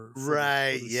for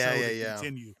right. The show to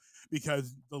continue,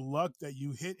 because the luck that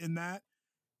you hit in that,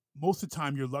 most of the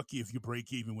time you're lucky if you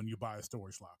break even when you buy a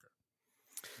storage locker.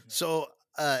 So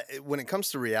when it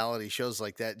comes to reality shows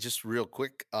like that, just real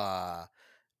quick,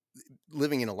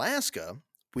 living in Alaska,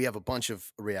 we have a bunch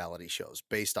of reality shows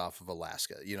based off of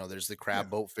Alaska. There's the crab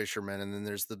boat fishermen, and then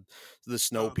there's the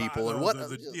snow people, and what?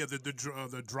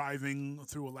 The driving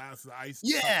through Alaska, the ice.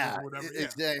 Yeah, or whatever.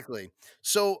 Exactly.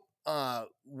 So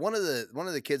one of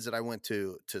the kids that I went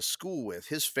to school with,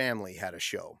 his family had a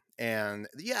show, and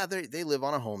they live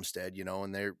on a homestead,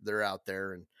 and they're out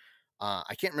there, and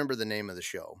I can't remember the name of the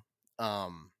show,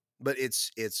 but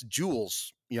it's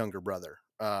Jules' younger brother.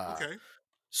 Okay.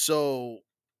 So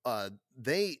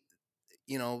they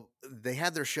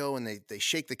had their show, and they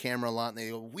shake the camera a lot, and they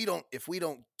go, if we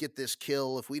don't get this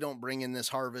kill, if we don't bring in this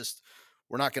harvest,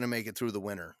 we're not going to make it through the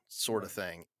winter, sort of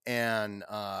thing. And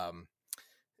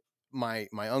my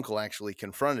uncle actually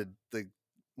confronted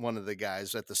one of the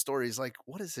guys at the store. He's like,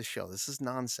 what is this show? This is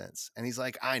nonsense. And he's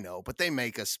like, I know, but they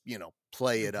make us,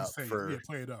 play it up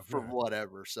for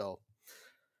whatever. So,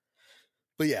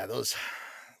 but yeah,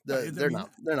 they're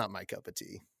not my cup of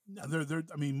tea. They're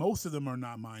I mean, most of them are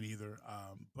not mine either.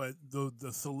 But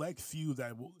the select few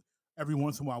that will every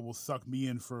once in a while will suck me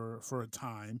in for a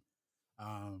time.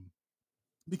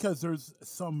 Because there is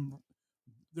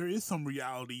some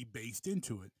reality based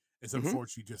into it. It's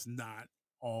unfortunately just not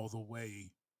all the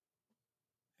way,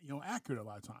 accurate a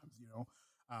lot of times,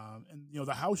 And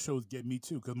the house shows get me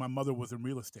too because my mother was in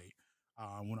real estate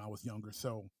when I was younger.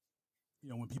 So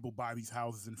when people buy these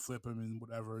houses and flip them and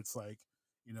whatever, it's like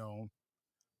you know,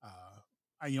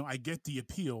 I get the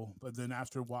appeal, but then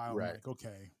after a while, I'm Right. like,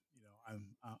 okay,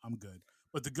 I'm good.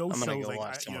 But the ghost I'm gonna shows, go like,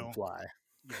 watch someone fly.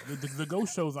 yeah, the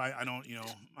ghost shows, I don't,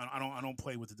 I don't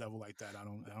play with the devil like that. I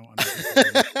don't.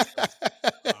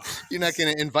 You're not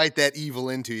gonna invite that evil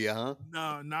into you, huh?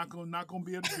 No, not gonna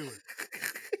be able to do it.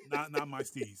 Not my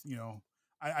steez.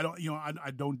 I don't.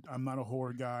 I don't. I'm not a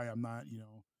horror guy. I'm not.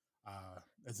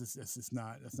 That's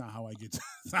not how I get.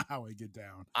 That's not how I get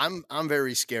down. I'm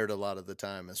very scared a lot of the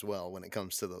time as well when it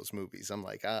comes to those movies. I'm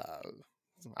like, I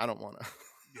don't want to.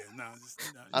 Yeah, no,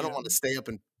 I don't want to stay up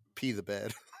and pee the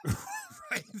bed.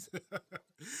 Right.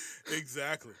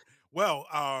 Exactly. Well,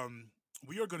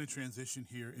 we are going to transition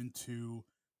here into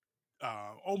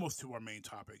almost to our main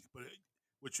topic,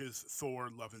 which is Thor: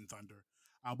 Love and Thunder.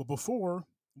 But before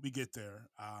we get there,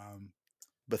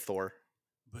 Before.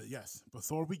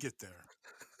 before we get there,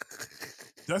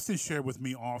 Dustin shared with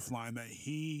me offline that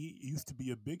he used to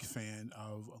be a big fan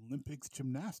of Olympics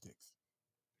gymnastics.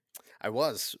 I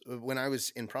was when I was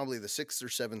in probably the 6th or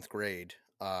 7th grade.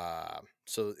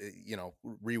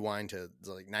 Rewind to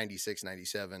like 96,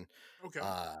 97. Okay.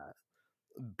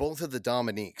 Both of the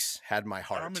Dominiques had my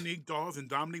heart. Dominique Dawes and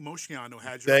Dominique Moceanu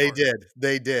had your They heart. did.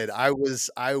 They did. I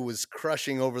was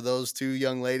crushing over those two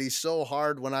young ladies so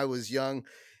hard when I was young.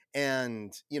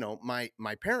 And,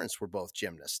 my parents were both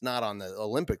gymnasts, not on the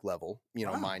Olympic level,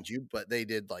 Wow. mind you, but they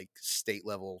did like state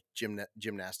level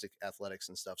gymnastic athletics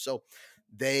and stuff. So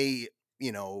they,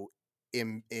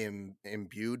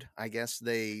 imbued, I guess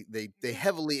they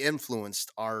heavily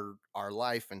influenced our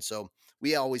life. And so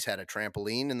we always had a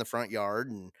trampoline in the front yard,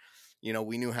 and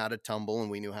we knew how to tumble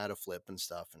and we knew how to flip and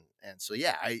stuff. And so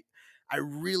yeah, I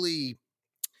really,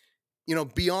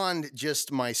 beyond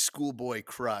just my schoolboy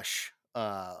crush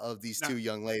of these two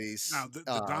young ladies. Now the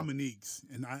Dominiques,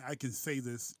 and I can say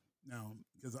this now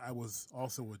because I was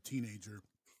also a teenager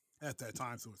at that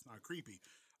time, so it's not creepy.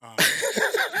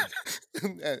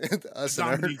 The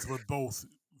Dominiques were both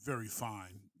very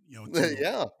fine,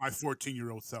 yeah. My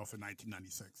 14-year-old self in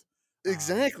 1996.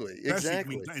 Exactly.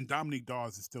 And Dominique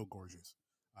Dawes is still gorgeous.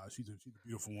 She's a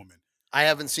beautiful woman. I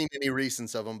haven't seen any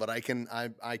recents of them, but I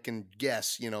can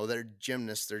guess, they're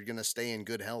gymnasts. They're going to stay in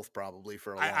good health probably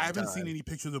for a long time. I haven't seen any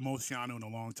pictures of Moceanu in a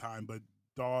long time, but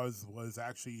Dawes was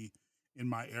actually in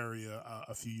my area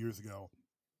a few years ago.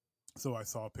 So I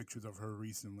saw pictures of her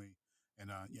recently, and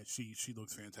she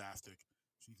looks fantastic.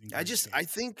 I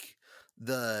think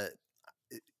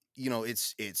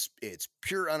it's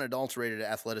pure unadulterated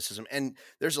athleticism, and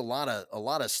there's a lot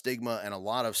of stigma and a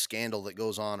lot of scandal that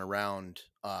goes on around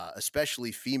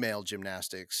especially female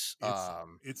gymnastics.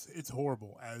 It's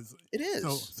horrible as it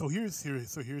is. So here's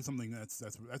something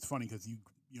that's funny because you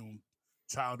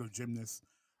child of gymnasts.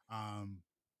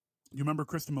 You remember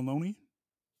Kristen Maloney?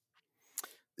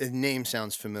 The name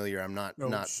sounds familiar. I'm not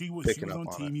she was on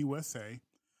Team USA.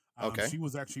 Okay. She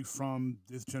was actually from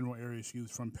this general area. She was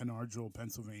from Penargil,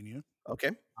 Pennsylvania.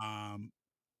 Okay.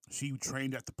 She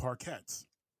trained at the Parkettes,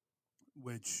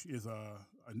 which is a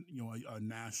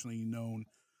nationally known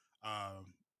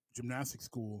gymnastics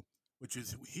school, which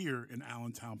is here in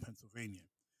Allentown, Pennsylvania.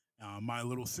 My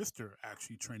little sister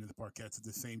actually trained at the Parkettes at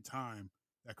the same time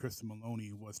that Kristen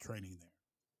Maloney was training there.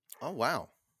 Oh wow!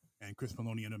 And Chris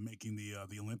Maloney ended up making the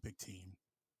Olympic team,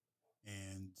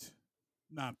 and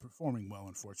not performing well,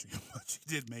 unfortunately, but she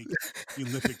did make the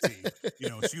Olympic team.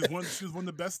 She was one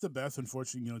of the best.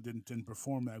 Unfortunately, didn't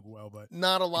perform that well. But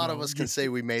not a lot of us can say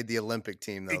we made the Olympic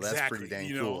team, though. Exactly. That's pretty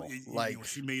dang cool.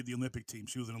 She made the Olympic team.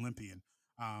 She was an Olympian.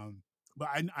 But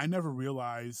I never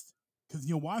realized because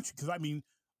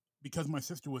because my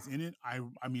sister was in it. I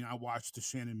watched the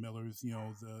Shannon Millers,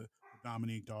 the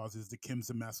Dominique Dawes, the Kim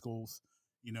Zemeskals,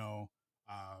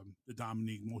 the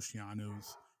Dominique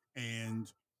Moceanus, and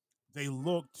they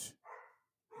looked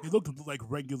like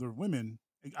regular women.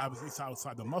 Obviously, it's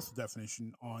outside the muscle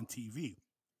definition on TV.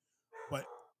 But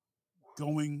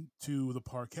going to the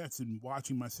Parkettes and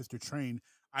watching my sister train,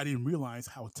 I didn't realize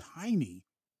how tiny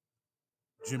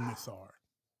gymnasts are.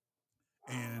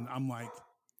 And I'm like,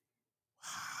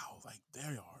 wow, like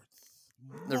they are.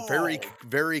 They're very,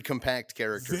 very compact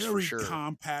characters, very for sure.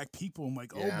 compact people. I'm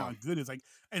like, oh my goodness! Like,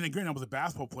 and again, I was a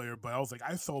basketball player, but I was like,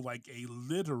 I felt like a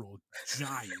literal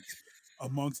giant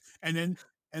amongst. And then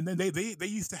they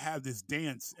used to have this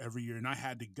dance every year, and I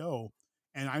had to go.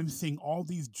 And I'm seeing all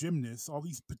these gymnasts, all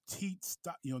these petite,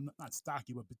 not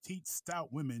stocky, but petite,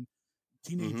 stout women,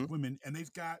 teenage women, and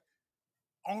they've got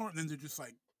arms, and they're just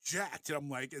like jacked. And I'm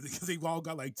like, because they've all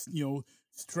got like,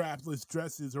 strapless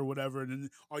dresses or whatever. And then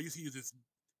all you see is this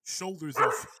shoulders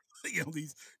of,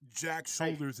 these jacked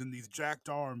shoulders and these jacked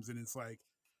arms. And it's like,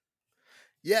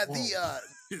 Yeah, whoa.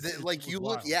 It like was you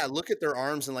wild. look at their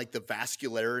arms and like the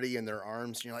vascularity in their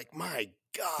arms, and you're like, my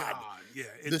God. Yeah.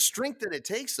 The strength that it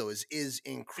takes though is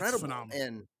incredible.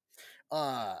 phenomenal.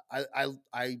 And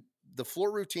I the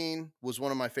floor routine was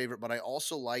one of my favorite, but I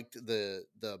also liked the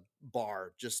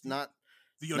bar, just not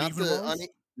the uneven bars?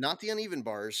 Not the uneven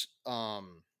bars.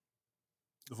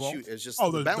 The vault? Shoot, it's just Oh,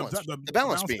 the balance the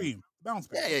balance beam. The balance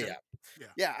beam. Yeah, Okay.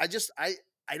 yeah.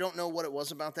 I don't know what it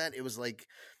was about that. It was like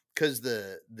because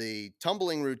the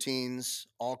tumbling routines,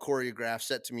 all choreographed,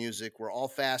 set to music, were all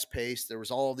fast paced. There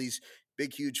was all these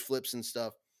big, huge flips and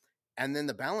stuff, and then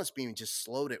the balance beam just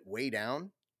slowed it way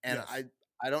down. And Yes.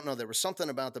 I don't know. There was something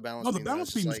about the balance. No, the beam that I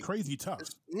was balance just beam is like, crazy tough.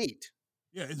 it's neat.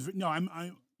 Yeah,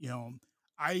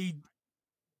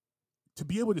 to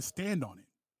be able to stand on it,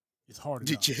 it's hard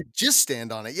enough. Did you just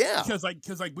stand on it? Yeah. Because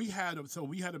we had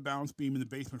a balance beam in the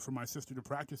basement for my sister to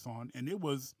practice on, and it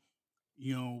was,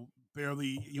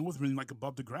 barely, it wasn't really like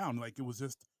above the ground, like it was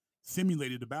just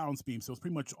simulated a balance beam, so it's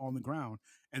pretty much on the ground.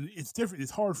 And it's different.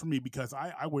 It's hard for me because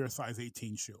I wear a size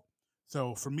 18 shoe,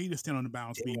 so for me to stand on the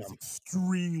balance beam is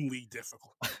extremely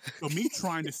difficult. So me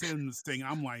trying to stand on this thing,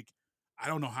 I'm like, I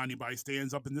don't know how anybody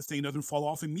stands up and this thing doesn't fall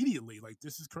off immediately. Like,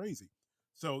 this is crazy.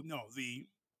 So no,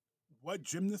 what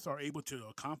gymnasts are able to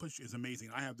accomplish is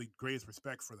amazing. I have the greatest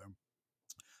respect for them.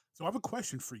 So I have a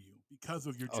question for you because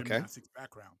of your gymnastics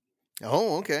background.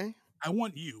 Oh, okay. I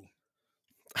want you.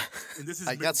 And this is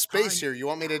I got space here. You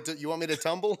want me to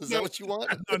tumble? Is that what you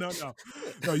want? No.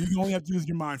 No, you only have to use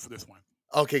your mind for this one.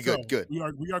 Okay, So good.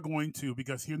 We are going to,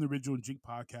 because here in the Original Geek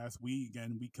Podcast, we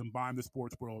combine the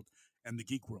sports world and the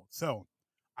geek world. So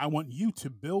I want you to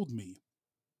build me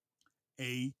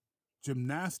a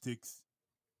gymnastics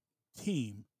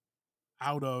team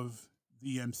out of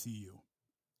the MCU.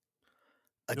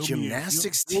 A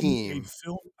gymnastics team.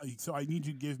 So I need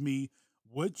you to give me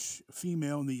which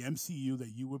female in the MCU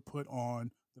that you would put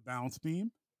on the balance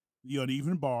beam, the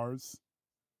uneven bars,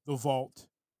 the vault,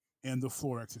 and the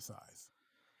floor exercise.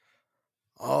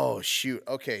 Oh shoot.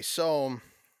 Okay, so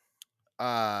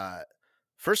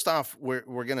first off,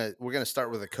 we're gonna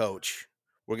start with a coach.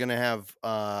 We're gonna have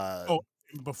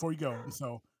before you go,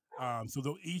 so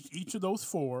each of those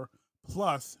four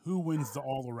plus who wins the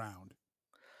all around.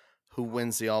 Who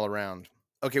wins the all around?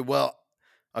 Okay, well,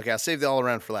 I'll save the all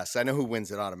around for last. I know who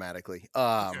wins it automatically.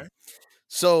 Okay.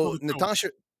 So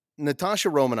Natasha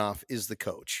Romanoff is the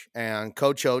coach, and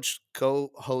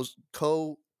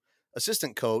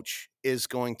co-assistant coach is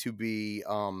going to be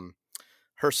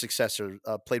her successor,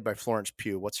 played by Florence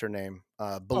Pugh. What's her name?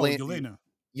 Yelena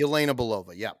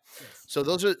Belova. Yeah. Yes. So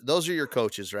those are your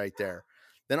coaches right there.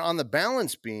 Then on the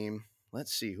balance beam,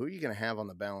 let's see, who are you going to have on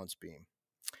the balance beam?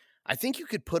 I think you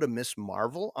could put a Miss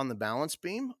Marvel on the balance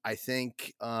beam. I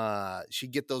think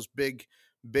she'd get those big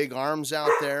arms out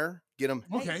there. Get them.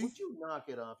 Okay. Hey, would you knock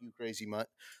it off, you crazy mutt?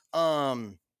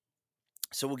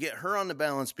 So we'll get her on the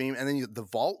balance beam, and then the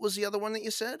vault was the other one that you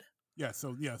said. Yeah.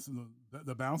 So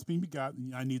the balance beam you got.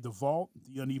 I need the vault,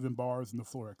 the uneven bars, and the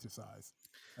floor exercise,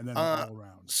 and then all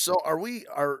around. So are we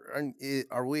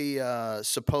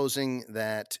supposing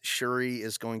that Shuri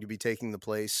is going to be taking the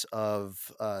place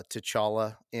of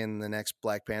T'Challa in the next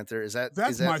Black Panther?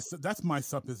 That's my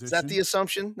supposition. Is that the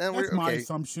assumption? That's my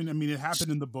assumption. I mean, it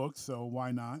happened in the book, so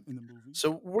why not in the movie?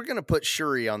 So we're gonna put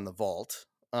Shuri on the vault.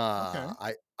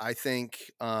 Okay. I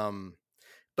think,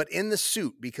 but in the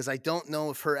suit, because I don't know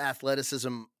if her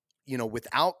athleticism,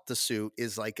 without the suit,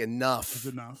 is like enough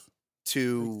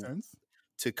to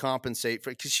compensate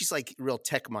for, because she's like real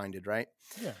tech minded, right?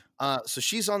 Yeah. So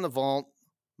she's on the vault.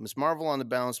 Miss Marvel on the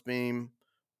balance beam.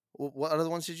 What other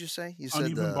ones did you say? You said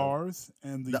uneven bars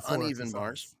and the uneven exercise.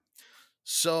 bars.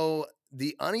 So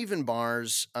the uneven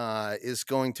bars is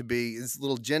going to be, it's a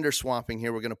little gender swapping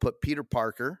here. We're going to put Peter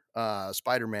Parker,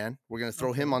 Spider-Man. We're going to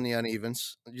throw him on the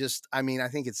unevens. I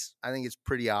think it's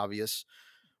pretty obvious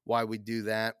why we do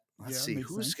that. Let's see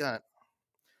who's got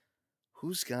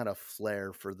a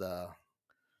flair for the.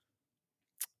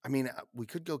 I mean, we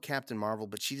could go Captain Marvel,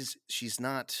 but she's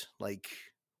not like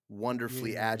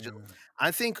wonderfully agile.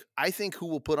 I think who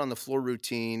we'll put on the floor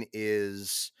routine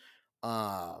is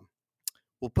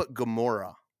we'll put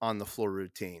Gamora on the floor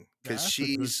routine, because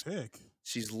she's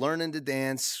learning to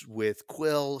dance with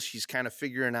Quill. She's kind of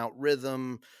figuring out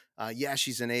rhythm.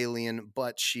 She's an alien,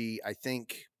 but I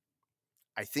think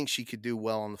she could do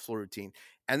well on the floor routine.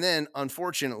 And then,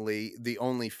 unfortunately, the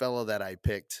only fellow that I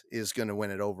picked is going to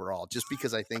win it overall, just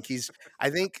because I think I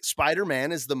think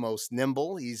Spider-Man is the most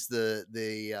nimble. He's although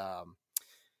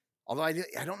I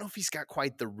don't know if he's got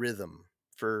quite the rhythm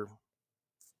for.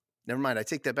 Never mind, I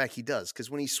take that back. He does, because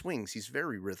when he swings, he's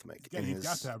very rhythmic Yeah, he's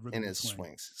got to have rhythm in to his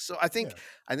swing. swings. So I think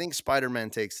Spider-Man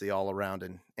takes the all around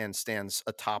and stands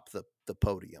atop the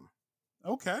podium.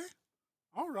 Okay.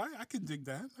 All right. I can dig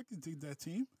that. I can dig that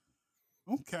team.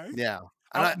 Okay. Yeah.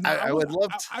 And I would love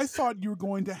to. I thought you were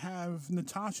going to have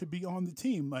Natasha be on the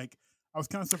team. Like, I was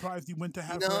kind of surprised you went to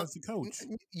have her as the coach.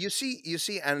 You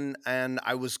see, and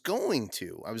I was going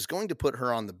to put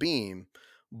her on the beam,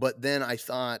 but then I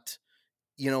thought,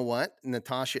 you know what?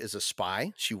 Natasha is a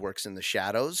spy. She works in the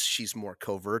shadows. She's more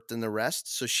covert than the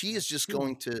rest. So she is just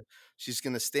she's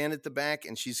going to stand at the back,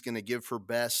 and she's going to give her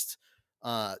best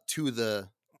to the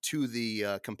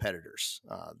competitors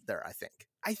there, I think.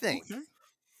 Okay.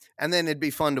 And then it'd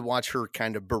be fun to watch her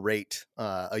kind of berate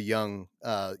a young,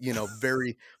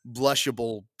 very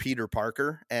blushable Peter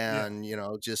Parker, and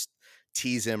just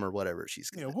tease him or whatever she's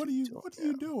going to. What are you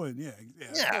doing? Yeah.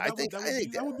 I think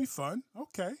that would be fun.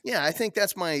 Okay. Yeah, I think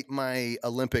that's my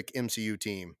Olympic MCU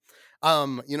team.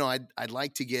 I'd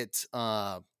like to get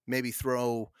maybe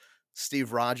throw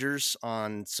Steve Rogers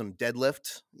on some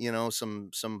deadlift,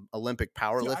 some Olympic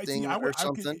powerlifting or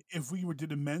something. If we were to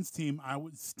the men's team,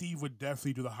 Steve would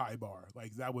definitely do the high bar.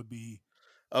 Like, that would be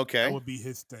okay. That would be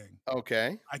his thing.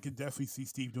 Okay. I could definitely see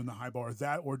Steve doing the high bar,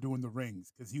 that or doing the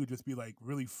rings, because he would just be like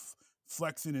really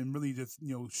flexing and really just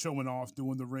showing off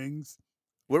doing the rings.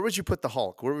 Where would you put the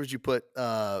Hulk? Where would you put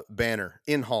Banner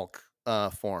in Hulk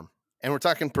form? And we're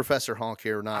talking Professor Hulk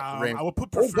here, not I would put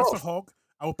Professor Hulk.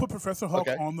 I will put Professor Hulk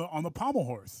on the pommel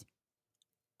horse.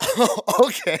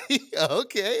 Okay.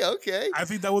 I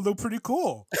think that would look pretty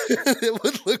cool. It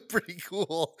would look pretty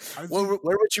cool.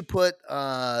 Where would you put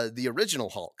the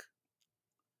original Hulk?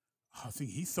 I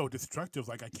think he's so destructive.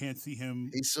 Like, I can't see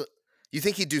him. You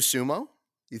think he'd do sumo?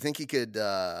 You think he could?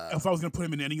 If I was going to put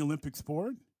him in any Olympic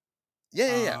sport?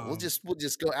 Yeah. We'll just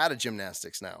go out of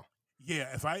gymnastics now.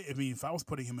 Yeah. If I was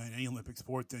putting him in any Olympic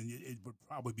sport, then it would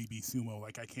probably be sumo.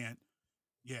 Like, I can't.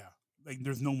 Yeah, like,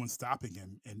 there's no one stopping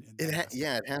him. It'd have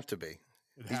to be.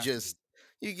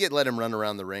 You could let him run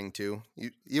around the ring too.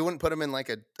 You wouldn't put him in like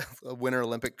a Winter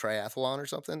Olympic triathlon or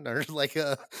something, or like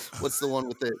what's the one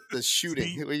with the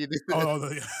shooting?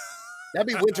 That'd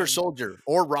be Winter Soldier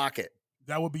or Rocket.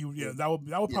 That would be that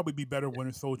would probably be better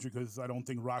Winter Soldier, because I don't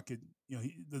think Rocket,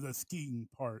 the skiing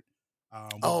part.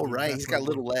 Right, he's got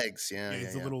little legs. Yeah,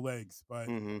 he's the little legs, but.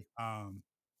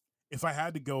 If I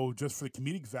had to go just for the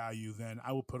comedic value, then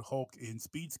I would put Hulk in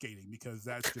speed skating, because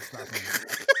that's just not going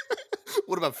to.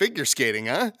 What about figure skating,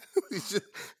 huh? just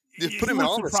put him in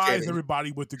all the skating. Surprise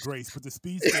everybody with the grace, but the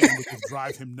speed skating would just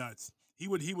drive him nuts. He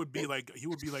would be like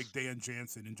Dan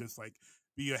Jansen, and just like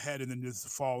be ahead and then just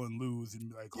fall and lose and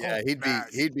be like,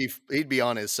 he'd be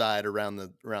on his side around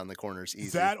the corners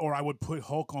easy. That, or I would put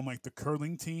Hulk on like the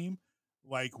curling team,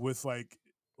 like with like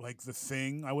the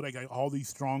Thing. I would like all these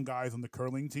strong guys on the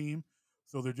curling team,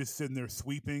 so they're just sitting there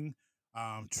sweeping,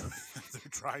 they're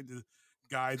trying to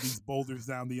guide these boulders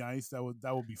down the ice. That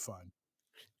would be fun.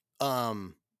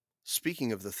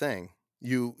 Speaking of the Thing,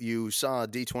 you saw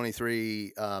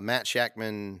D23, Matt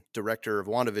Shakman, director of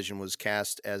WandaVision, was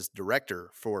cast as director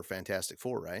for Fantastic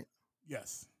Four, right?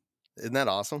 Yes. Isn't that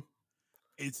awesome?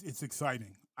 It's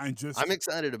exciting. I'm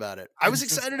excited about it. I was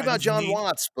excited about John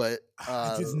Watts, but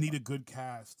I just need a good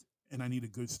cast, and I need a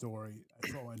good story.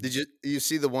 That's all I need. Did you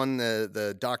see the one,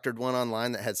 the doctored one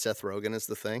online that had Seth Rogen as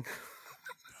the Thing?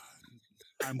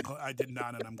 I did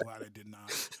not, and I'm glad I did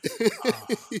not.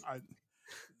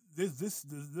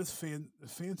 The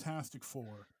Fantastic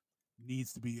Four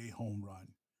needs to be a home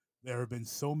run. There have been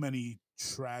so many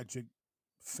tragic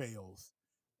fails.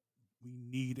 We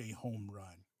need a home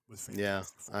run. Yeah,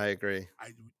 I agree. I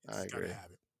agree. Gotta have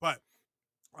it. But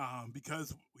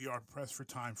because we are pressed for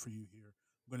time for you here,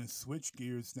 I'm going to switch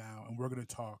gears now, and we're going to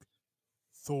talk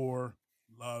Thor: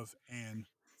 Love and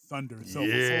Thunder. So before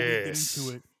we get into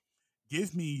it,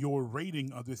 give me your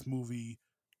rating of this movie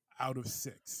out of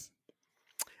 6.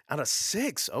 Out of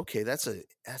 6, okay, that's an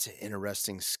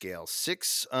interesting scale.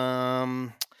 6,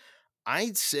 I'd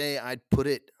say I'd put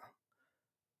it.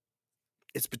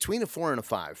 It's between a 4 and a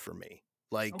 5 for me.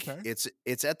 Like, okay. It's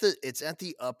at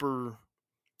the upper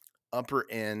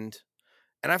end,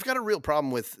 and I've got a real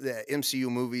problem with the MCU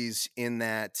movies in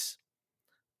that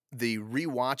the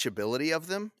rewatchability of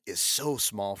them is so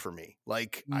small for me.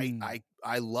 Like,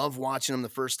 I love watching them the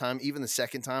first time, even the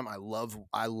second time. I love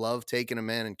taking them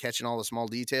in and catching all the small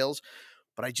details,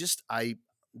 but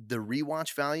the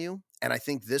rewatch value, and I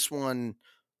think this one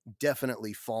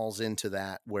definitely falls into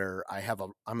that where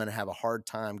I'm going to have a hard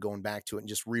time going back to it and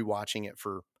just rewatching it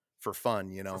for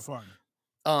fun, you know? For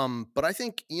fun. But I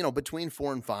think, between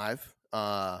 4 and 5,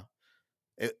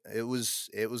 it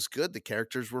was good. The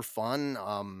characters were fun.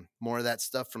 More of that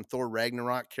stuff from Thor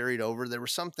Ragnarok carried over. There were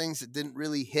some things that didn't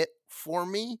really hit for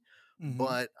me, Mhm.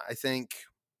 but I think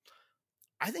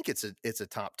it's a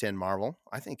top 10 Marvel.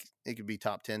 I think it could be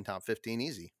top 10, top 15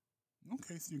 easy.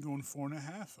 Okay, so you're going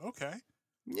 4.5. Okay.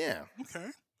 Yeah.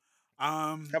 Okay.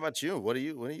 How about you? What do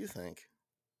you think?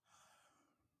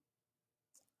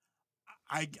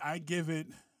 I give it.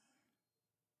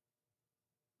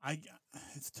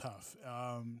 It's tough.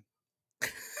 And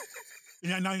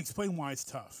I explain why it's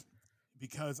tough.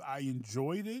 Because I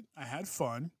enjoyed it, I had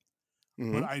fun, but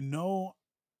Mhm. I know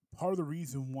part of the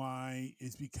reason why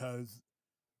is because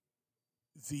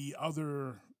the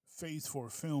other Phase 4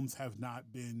 films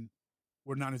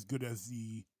were not as good as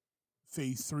the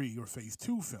Phase 3 or Phase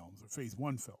 2 films or Phase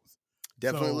 1 films.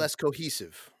 Definitely So, less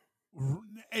cohesive.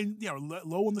 and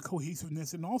low on the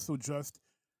cohesiveness, and also just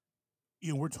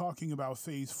we're talking about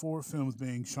Phase 4 films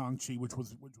being Shang-Chi, which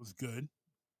was good,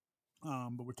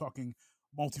 but we're talking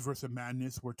Multiverse of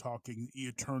Madness, we're talking The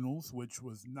Eternals, which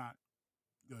was not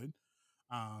good.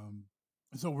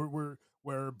 So we're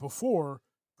where before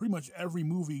pretty much every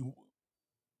movie,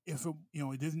 if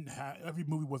it didn't have, every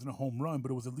movie wasn't a home run,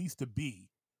 but it was at least a B,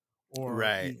 or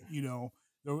Right.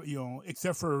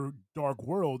 except for Dark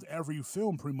World, every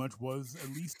film pretty much was at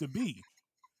least a B.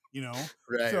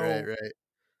 Right, So right.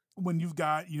 when you've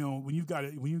got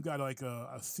like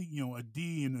a C, a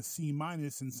D and a C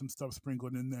minus and some stuff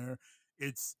sprinkled in there,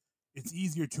 it's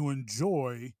easier to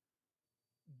enjoy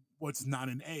what's not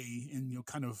an A, and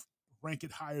kind of rank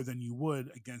it higher than you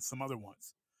would against some other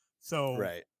ones. So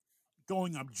Right.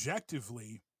 going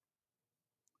objectively,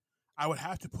 I would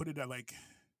have to put it at like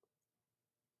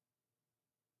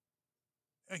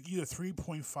either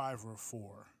 3.5 or a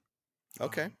 4.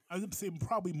 Okay. I would say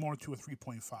probably more to a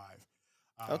 3.5.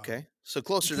 Okay. So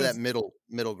closer to because that middle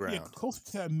ground. closer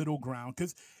to that middle ground.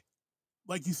 Because,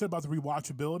 like you said about the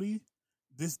rewatchability,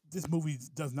 this movie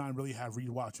does not really have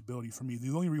rewatchability for me. The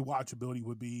only rewatchability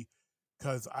would be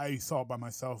because I saw it by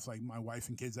myself. Like my wife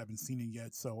and kids haven't seen it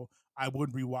yet, so I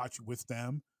would rewatch it with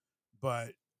them.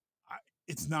 But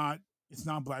it's not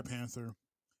Black Panther.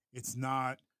 It's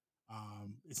not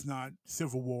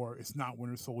Civil War. It's not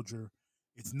Winter Soldier.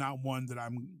 It's not one that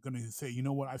I'm gonna say, you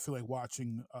know what, I feel like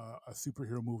watching a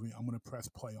superhero movie. I'm gonna press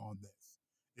play on this.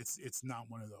 It's not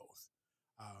one of those.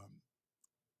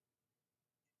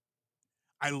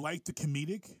 I like the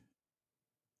comedic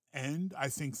end. I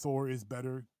think Thor is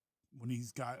better when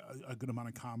he's got a good amount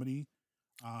of comedy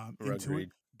into it.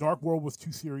 Agreed. Dark World was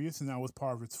too serious, and that was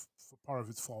part of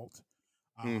its fault.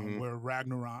 Mhm. Where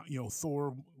Ragnarok,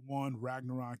 Thor 1,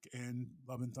 Ragnarok, and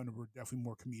Love and Thunder were definitely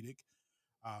more comedic.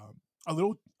 A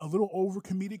little over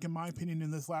comedic in my opinion in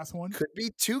this last one. Could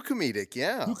be too comedic,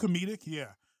 yeah. Too comedic,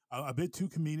 yeah, a bit too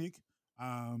comedic.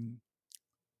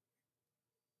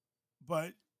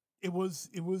 But it was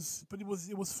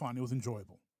fun. It was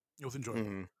enjoyable.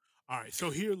 Mhm. All right, so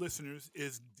here, listeners,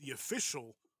 is the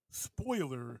official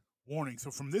spoiler warning. So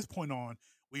from this point on,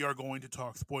 we are going to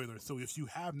talk spoilers. So if you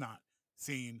have not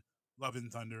seen Love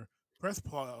and Thunder, press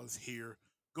pause here,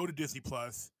 go to Disney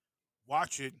Plus,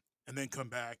 watch it, and then come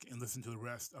back and listen to the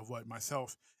rest of what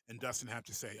myself and Dustin have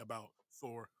to say about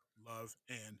Thor, Love,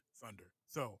 and Thunder.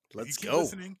 So if you Let's keep go.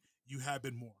 listening, you have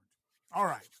been warned. All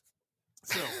right.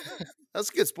 So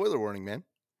That's a good spoiler warning, man.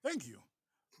 thank you.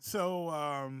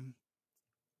 So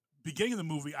beginning of the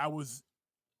movie, I was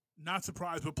not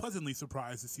surprised, but pleasantly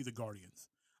surprised to see the Guardians.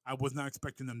 I was not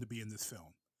expecting them to be in this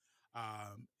film.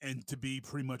 And to be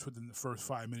pretty much within the first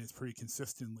 5 minutes pretty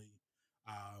consistently.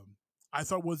 I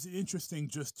thought was interesting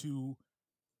just to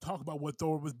talk about what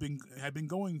Thor had been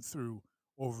going through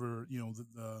over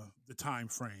the time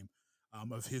frame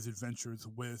of his adventures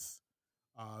with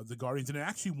the Guardians, and it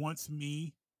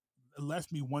actually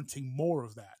left me wanting more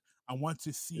of that. I want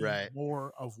to see Right.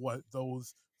 more of what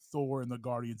those Thor and the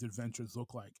Guardians adventures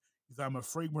look like, because I'm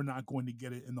afraid we're not going to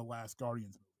get it in the last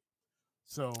Guardians movie.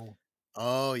 So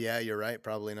Oh, yeah, you're right.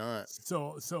 Probably not.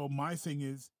 So my thing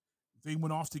is, they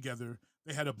went off together.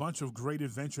 They had a bunch of great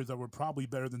adventures that were probably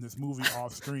better than this movie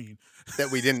off screen.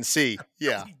 That we didn't see.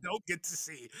 Yeah. We don't get to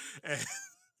see. And,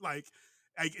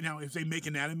 now, if they make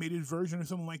an animated version or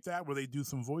something like that, where they do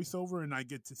some voiceover and I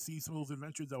get to see some of those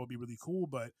adventures, that would be really cool.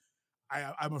 But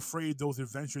I'm afraid those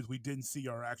adventures we didn't see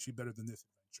are actually better than this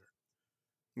adventure.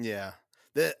 Yeah.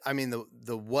 The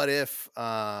what if,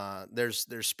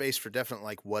 there's space for definite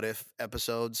like what if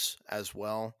episodes as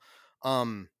well.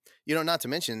 Not to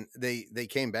mention they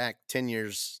came back 10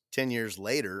 years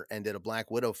later and did a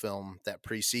Black Widow film that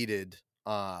preceded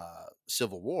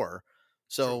Civil War.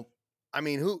 So I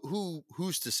mean,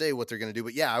 who's to say what they're going to do?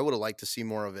 But yeah, I would have liked to see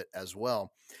more of it as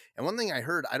well. And one thing I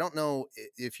heard, I don't know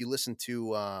if you listen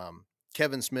to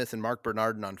Kevin Smith and Mark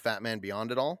Bernardin on Fat Man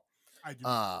Beyond at all. I do.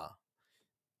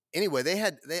 Anyway,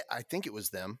 I think it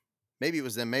was them. Maybe it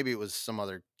was them. Maybe it was some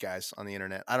other guys on the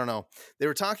internet. I don't know. They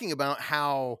were talking about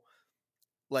how,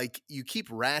 like, you keep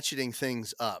ratcheting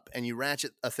things up, and you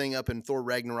ratchet a thing up in Thor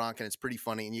Ragnarok, and it's pretty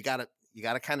funny. And you gotta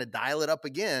kind of dial it up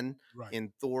again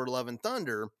in Thor: Love and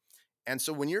Thunder. And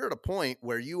so when you're at a point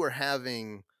where you are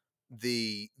having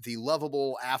the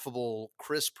lovable, affable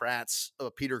Chris Pratt's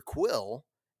Peter Quill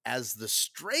as the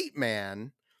straight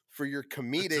man for your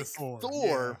comedic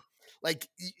Thor, like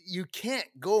you can't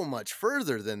go much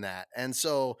further than that. And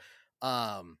so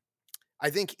I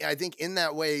think in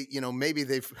that way, maybe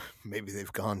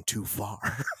they've gone too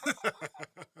far.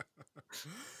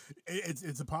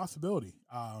 It's a possibility.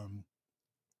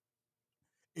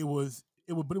 It was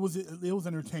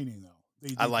entertaining though.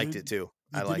 I liked it too.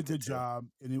 They did a good job,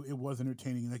 and it was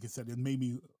entertaining. And like I said, it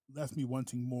left me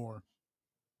wanting more.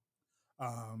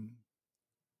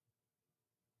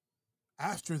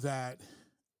 After that,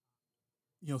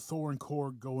 Thor and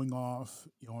Korg going off,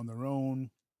 on their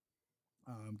own,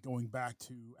 going back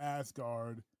to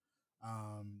Asgard,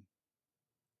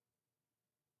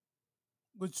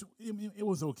 which it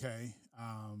was okay.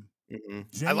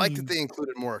 I like that they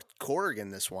included more Korg in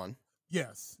this one.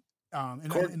 Yes.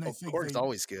 And Korg, I think Korg's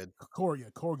always good.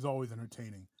 Korg's always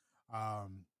entertaining.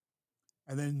 And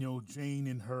then, Jane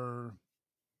and her,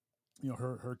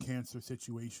 her cancer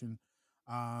situation.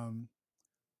 I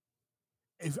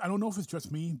don't know if it's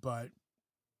just me, but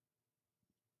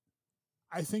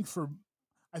I think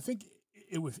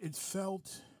it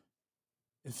felt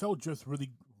just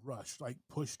really rushed, like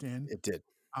pushed in. It did.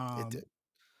 It did.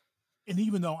 And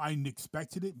even though I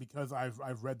expected it because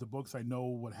I've read the books, I know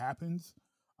what happens.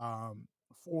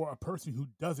 For a person who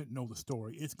doesn't know the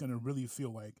story, it's going to really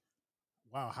feel like,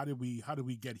 wow, how did we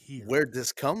get here? Where'd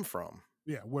this come from?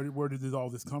 Yeah, where did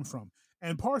all this come from?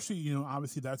 And partially,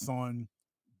 obviously that's on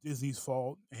Disney's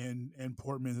fault and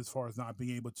Portman as far as not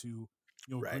being able to,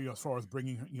 agree as far as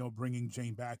bringing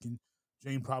Jane back. And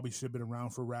Jane probably should have been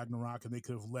around for Ragnarok, and they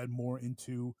could have led more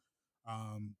into,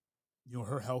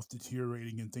 her health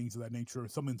deteriorating and things of that nature, or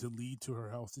something to lead to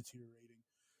her health deteriorating,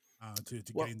 to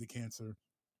getting the cancer.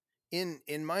 In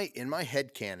my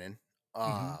headcanon,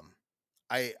 I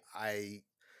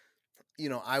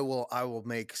will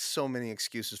make so many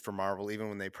excuses for Marvel, even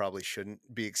when they probably shouldn't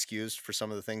be excused for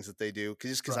some of the things that they do.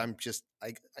 Because I'm just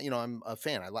I'm a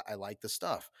fan. I like the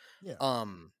stuff. Yeah.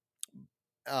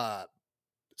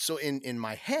 So in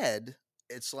my head,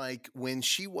 it's like when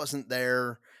she wasn't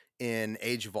there in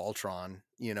Age of Ultron,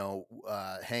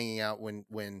 hanging out when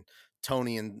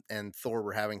Tony and Thor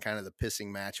were having kind of the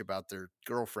pissing match about their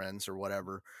girlfriends or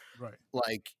whatever. Right.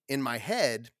 Like in my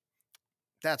head,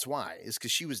 that's why, is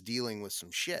because she was dealing with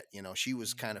some shit. She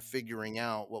was kind of figuring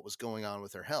out what was going on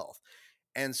with her health.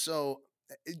 And so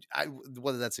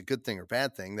whether that's a good thing or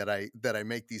bad thing that I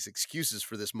make these excuses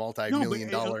for this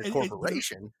multi-million-dollar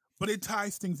corporation. But it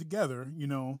ties things together,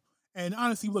 and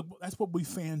honestly, look, that's what we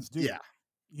fans do. Yeah.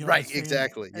 Right, fans,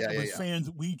 exactly. Yeah, as fans,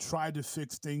 we try to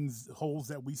fix holes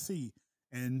that we see,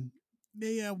 and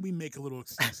we make a little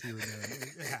excuse here and there.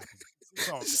 It happens. It's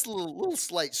all just a little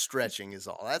slight stretching is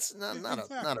all. That's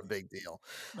not a big deal.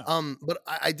 No. But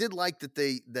I did like that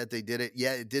they did it.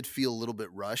 Yeah, it did feel a little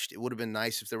bit rushed. It would have been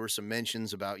nice if there were some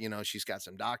mentions about, she's got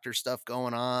some doctor stuff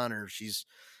going on, or she's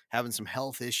having some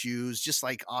health issues, just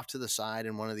like off to the side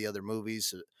in one of the other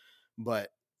movies. But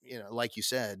like you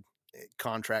said,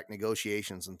 contract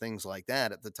negotiations and things like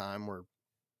that at the time were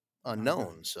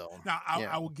unknown. So now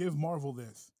I will give Marvel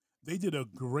this. They did a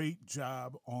great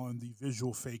job on the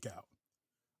visual fake out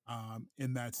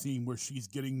in that scene where she's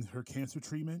getting her cancer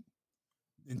treatment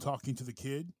and talking to the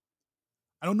kid.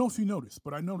 I don't know if you noticed,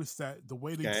 but I noticed that the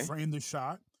way they framed the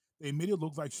shot, they made it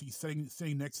look like she's sitting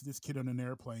next to this kid on an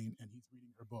airplane and he's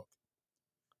reading her book.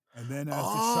 And then as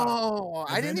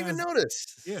I didn't even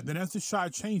notice. Yeah, then as the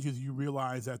shot changes, you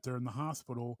realize that they're in the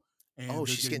hospital and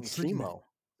she's getting chemo.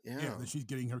 Yeah, that she's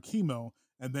getting her chemo,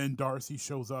 and then Darcy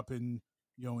shows up and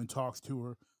and talks to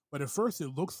her. But at first, it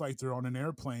looks like they're on an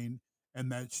airplane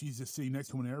and that she's just sitting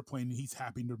next to an airplane and he's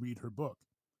happy to read her book.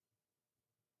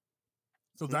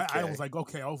 So that I was like, all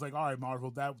right,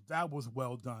 Marvel, that was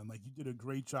well done. Like, you did a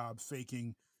great job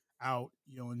faking out,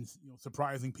 and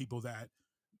surprising people that.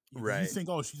 You think,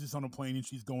 she's just on a plane and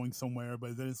she's going somewhere,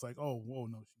 but then it's like, oh, whoa,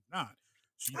 no, she's not.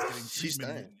 she's getting She's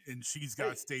treatment dying. and she's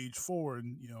got stage 4,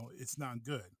 and it's not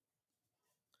good.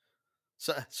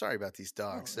 So sorry about these Oh,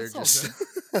 dogs. They're it's all just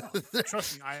good. No,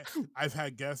 trust me, I've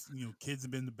had guests, kids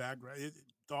have been in the background.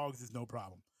 Dogs is no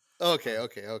problem. okay.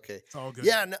 It's all good.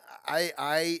 Yeah, no,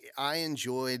 I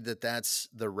enjoyed that. That's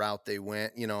the route they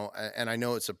went. And I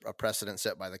know it's a precedent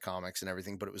set by the comics and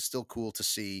everything, but it was still cool to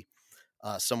see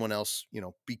someone else,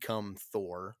 become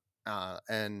Thor,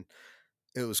 and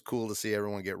it was cool to see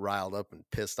everyone get riled up and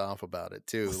pissed off about it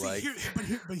too. Well, see,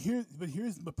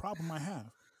 here's the problem I have.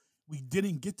 We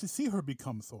didn't get to see her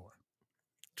become Thor.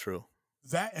 True.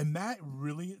 That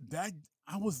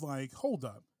I was like, hold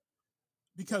up,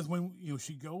 because when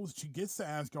she gets to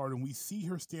Asgard, and we see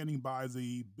her standing by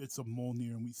the bits of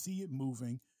Mjolnir, and we see it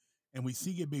moving, and we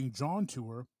see it being drawn to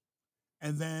her,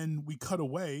 and then we cut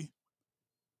away,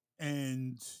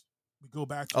 and we go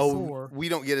back to Thor. We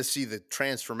don't get to see the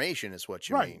transformation, is what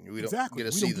you Right, mean? We exactly.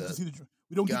 don't get to see the.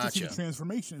 We don't get to see the Gotcha.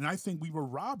 transformation, and I think we were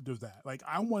robbed of that. Like,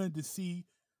 I wanted to see,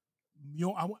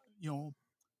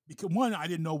 because one, I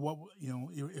didn't know what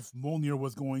if Mjolnir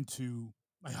was going to,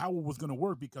 like, how it was going to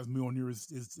work, because Mjolnir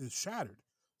is shattered.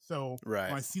 So Right.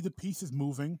 when I see the pieces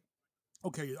moving,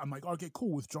 okay, I'm like, okay,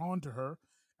 cool, it's drawn to her,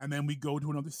 and then we go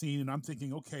to another scene, and I'm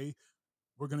thinking, okay,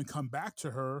 we're going to come back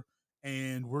to her,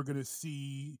 and we're going to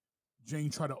see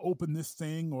Jane try to open this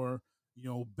thing, or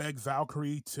beg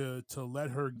Valkyrie to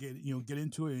let her get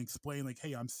into it and explain, like,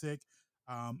 hey, I'm sick.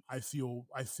 I feel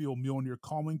Mjolnir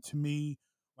calling to me.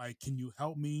 Like, can you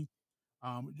help me?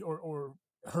 Or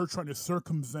her trying to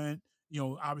circumvent.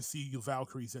 Obviously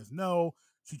Valkyrie says no.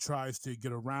 She tries to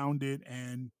get around it,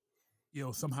 and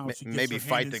somehow she gets Maybe her hand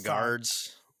fight the inside.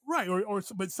 guards. Right,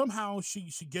 but somehow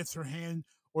she gets her hand,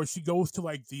 or she goes to,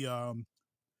 like, the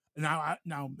now,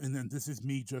 and then this is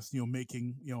me just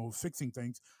making fixing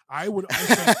things. I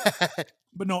think,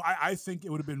 but no, I think it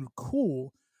would have been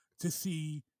cool to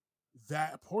see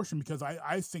that portion, because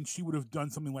I think she would have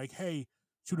done something like, hey,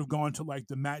 she would have gone to, like,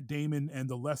 the Matt Damon and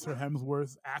the Lesser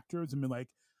Hemsworth actors and been like,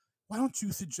 why don't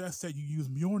you suggest that you use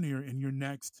Mjolnir in your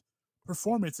next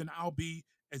performance, and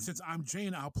since I'm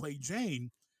Jane, I'll play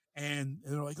Jane. And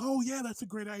they're like, oh yeah, that's a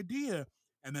great idea.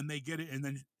 And then they get it, and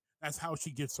then that's how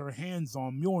she gets her hands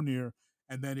on Mjolnir,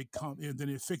 and then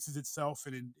it fixes itself,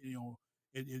 and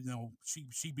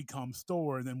she becomes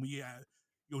Thor, and then we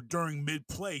during mid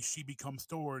play she becomes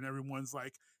Thor, and everyone's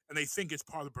like, and they think it's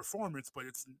part of the performance, but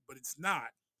it's not.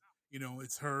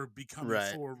 It's her becoming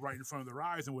Right. Thor right in front of their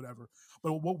eyes and whatever.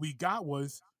 But what we got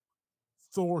was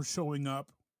Thor showing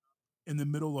up in the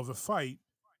middle of a fight,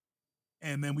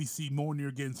 and then we see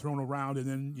Mjolnir getting thrown around, and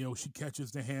then she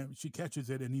catches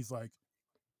it, and he's like,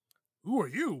 who are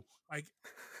you? Like,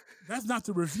 that's not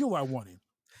the reveal I wanted.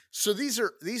 So these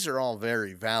are all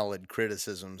very valid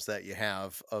criticisms that you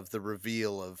have of the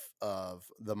reveal of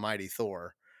the mighty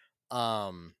Thor.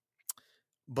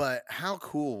 But how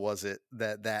cool was it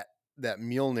that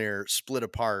Mjolnir split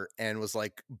apart and was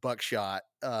like buckshot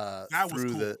That was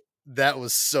through cool. that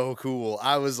was so cool.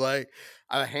 I was like,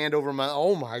 I hand over my,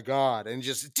 oh my God, and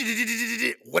just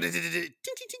what did it?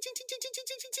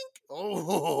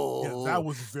 Oh, Yeah, that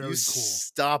was very cool.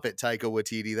 Stop it, Taika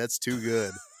Waititi. That's too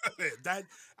good. That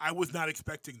I was not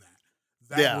expecting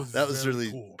that. That was very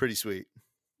really cool. pretty sweet.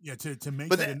 Yeah, to make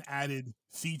But that an added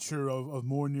feature of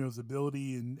Mjolnir's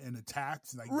ability and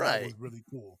attacks, like, that was Right. really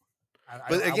cool.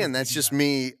 But I again, was that's digging just that.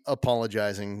 me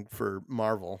apologizing for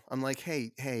Marvel. I'm like,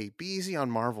 hey, be easy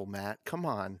on Marvel, Matt. Come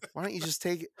on. Why don't you just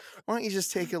take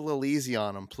it a little easy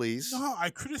on them, please? No, I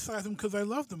criticize them because I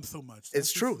love them so much.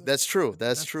 It's true. That's true.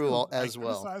 That's true as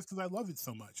well. I criticize because I love it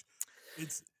so much.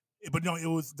 But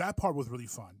no, that part was really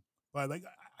fun. But, like,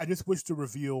 I just wish the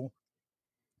reveal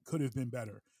could have been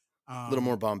better. A little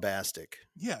more bombastic.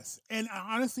 Yes, and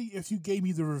honestly, if you gave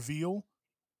me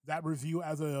that review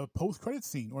as a post-credit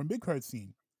scene or a mid-credit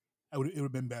scene, it would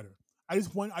have been better. I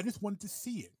just wanted to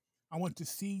see it. I want to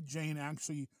see Jane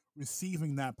actually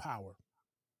receiving that power.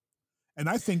 And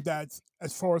I think that's,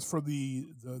 as far as for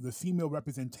the female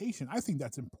representation, I think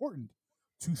that's important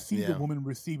to see the woman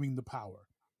receiving the power.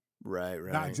 Right.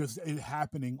 Not just it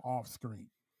happening off screen.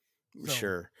 So,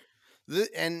 Sure.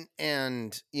 And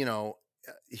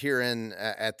here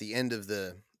at the end of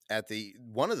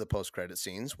one of the post-credit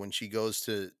scenes, when she goes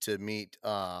to meet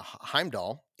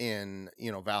Heimdall in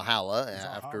Valhalla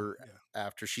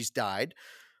after she's died,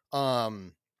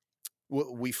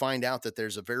 we find out that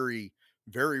there's a very,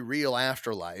 very real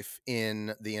afterlife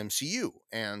in the MCU.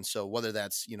 And so whether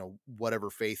that's whatever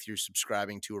faith you're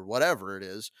subscribing to or whatever it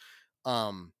is,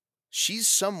 she's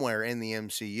somewhere in the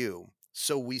MCU.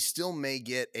 So we still may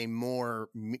get a more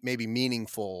maybe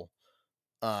meaningful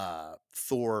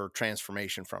Thor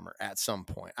transformation from her at some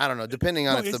point. I don't know, depending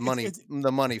on No, if the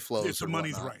money if flows the or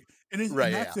money's whatnot. right, and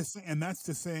Right? that's Yeah.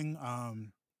 the thing.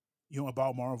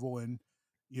 About Marvel and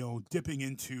dipping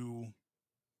into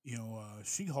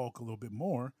She-Hulk a little bit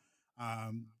more.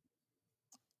 Um,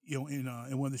 in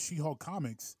one of the She-Hulk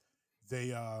comics,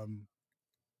 they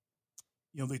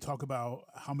they talk about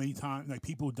how many times like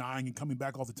people dying and coming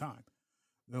back all the time.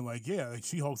 They're like, yeah, like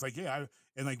She-Hulk's like, yeah,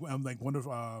 and like I'm like one of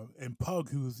and Pug,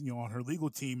 who's on her legal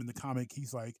team in the comic,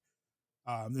 he's like,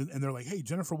 and they're like, hey,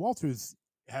 Jennifer Walters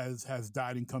has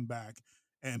died and come back,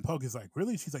 and Pug is like,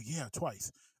 really? She's like, yeah,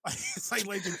 twice. It's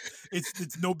like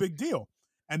it's no big deal.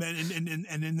 And then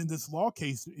and then in this law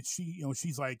case,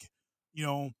 she's like, you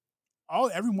know,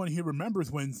 everyone here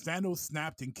remembers when Thanos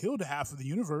snapped and killed half of the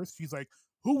universe. She's like,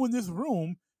 who in this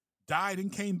room died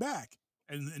and came back?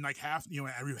 And like half of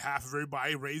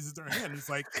everybody raises their hand. It's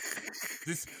like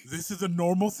this is a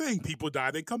normal thing. People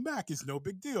die, they come back. It's no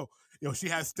big deal. She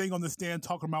has Sting on the stand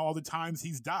talking about all the times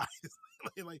he's died,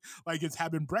 like it's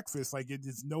having breakfast. Like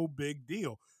it's no big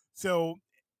deal. So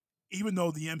even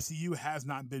though the MCU has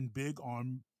not been big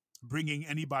on bringing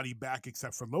anybody back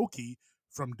except for Loki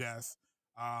from death,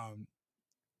 um,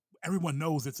 everyone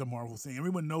knows it's a Marvel thing.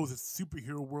 Everyone knows it's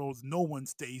superhero worlds. No one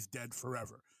stays dead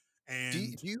forever. Do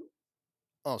And you?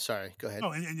 Oh, sorry. Go ahead.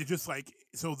 no, and it's just like,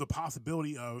 so the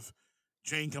possibility of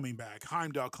Jane coming back,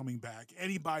 Heimdall coming back,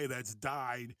 anybody that's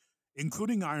died,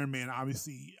 including Iron Man.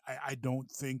 Obviously, I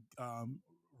don't think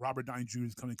Robert Downey Jr.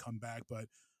 is going to come back, but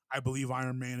I believe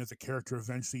Iron Man as a character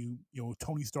eventually,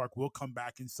 Tony Stark will come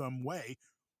back in some way.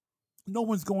 No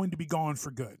one's going to be gone for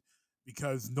good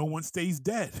because no one stays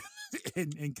dead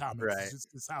in comics. Right.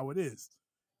 It's how it is.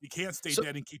 You can't stay So-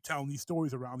 dead and keep telling these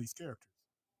stories around these characters.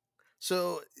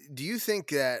 So, do you think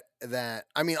that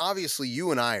I mean, obviously, you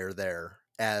and I are there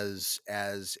as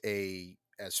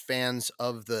fans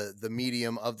of the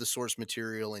medium, of the source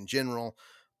material in general,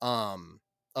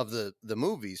 of the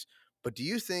movies. But do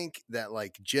you think that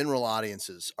like general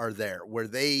audiences are there where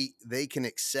they can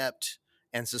accept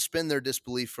and suspend their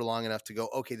disbelief for long enough to go,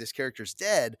 okay, this character's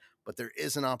dead, but there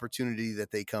is an opportunity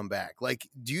that they come back? Like,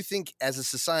 do you think as a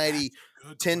society,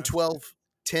 Good 10, question. 12,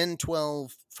 10,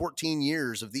 12, 14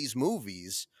 years of these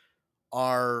movies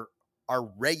are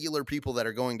regular people that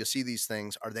are going to see these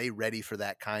things, are they ready for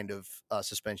that kind of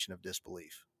suspension of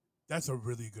disbelief? That's a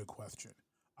really good question.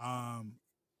 I'm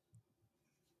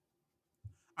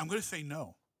going to say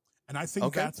no, and I think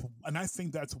Okay.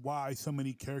 that's why so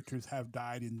many characters have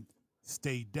died and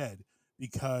stayed dead,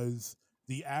 because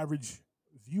the average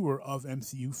viewer of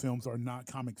MCU films are not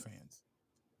comic fans.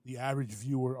 The average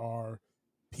viewer are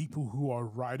people who are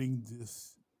riding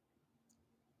this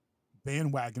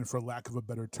bandwagon, for lack of a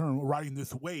better term, riding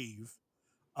this wave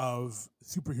of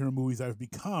superhero movies that have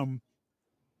become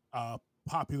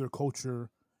popular culture,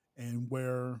 and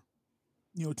where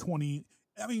 20.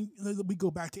 I mean, we go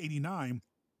back to '89.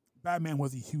 Batman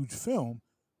was a huge film,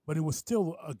 but it was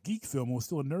still a geek film. It was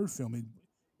still a nerd film.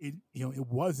 It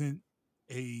wasn't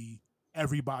a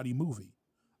everybody movie.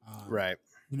 Right.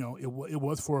 It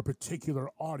was for a particular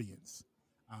audience.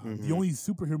 The Mhm. only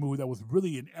superhero movie that was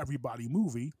really an everybody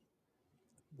movie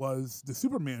was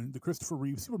the Christopher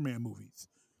Reeve Superman movies.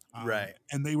 Right.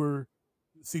 And they were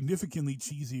significantly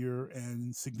cheesier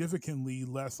and significantly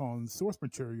less on source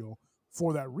material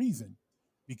for that reason,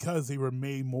 because they were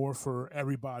made more for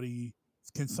everybody's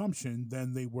consumption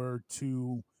than they were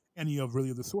to any of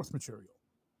really the source material.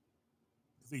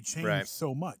 They changed Right.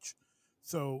 so much.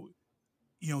 So,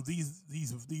 these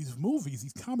movies,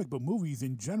 these comic book movies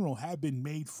in general, have been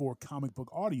made for comic book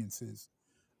audiences.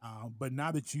 But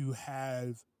now that you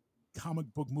have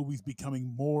comic book movies becoming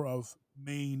more of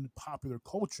main popular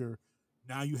culture,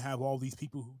 now you have all these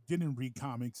people who didn't read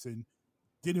comics and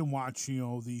didn't watch,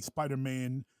 the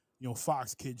Spider-Man,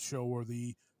 Fox Kids show, or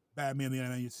the Batman the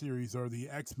Animated Series, or the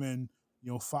X-Men,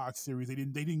 Fox series. They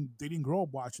didn't grow up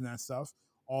watching that stuff.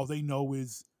 All they know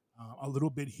is a little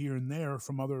bit here and there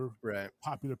from other Right.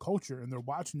 popular culture, and they're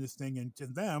watching this thing, and to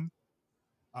them,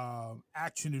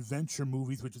 action adventure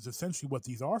movies, which is essentially what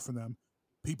these are for them,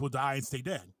 people die and stay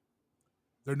dead.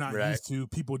 They're not Right. used to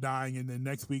people dying and then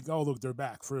next week, oh look, they're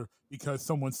back because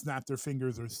someone snapped their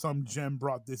fingers, or some gem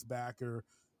brought this back, or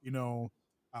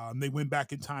they went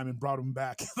back in time and brought them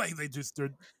back. Like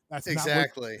that's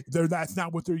Exactly. that's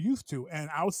not what they're used to. And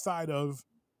outside of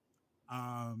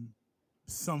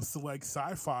some select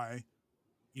sci-fi,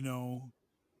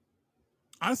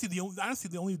 honestly the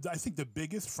only I think the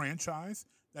biggest franchise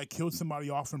that killed somebody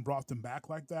off and brought them back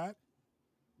like that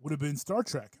would have been Star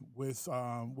Trek with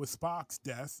Spock's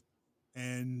death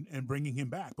and bringing him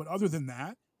back. But other than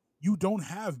that, you don't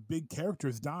have big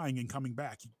characters dying and coming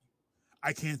back.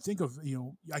 I can't think of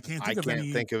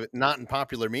any think of it. Not in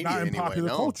popular media not in anyway. popular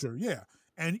No. culture. Yeah,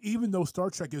 and even though Star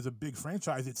Trek is a big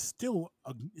franchise, it's still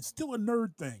a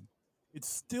nerd thing. It's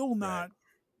still not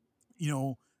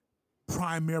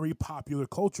primary popular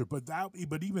culture. But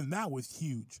even that was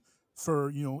huge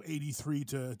for 83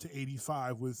 to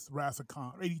 85 with Wrath of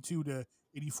Khan, 82 to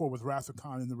 84 with Wrath of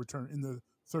Khan in the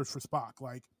Search for Spock.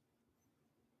 Like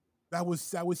that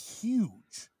was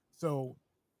huge. So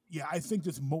yeah, I think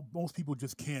just most people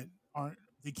just can't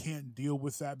deal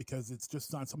with that because it's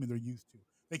just not something they're used to.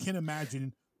 They can't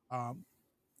imagine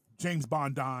James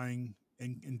Bond dying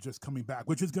and just coming back,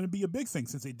 which is going to be a big thing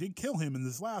since they did kill him in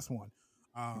this last one.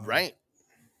 Right.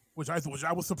 Which I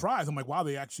was surprised. I'm like, wow,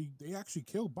 they actually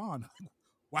killed Bond.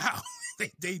 Wow,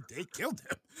 they killed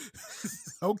him.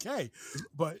 Okay,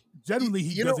 but generally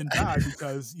he doesn't die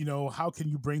because how can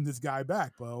you bring this guy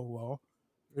back? Well,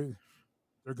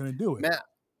 they're going to do it. Matt,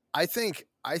 I think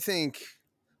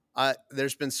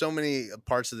there's been so many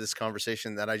parts of this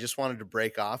conversation that I just wanted to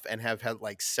break off and have had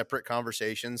like separate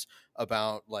conversations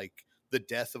about like the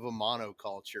death of a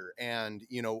monoculture and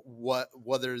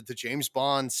whether the James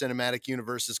Bond cinematic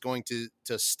universe is going to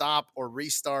stop or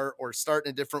restart or start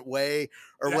in a different way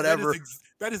or whatever.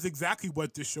 That is exactly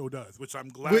what this show does, which I'm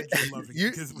glad you're loving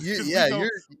because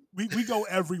we go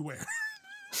everywhere.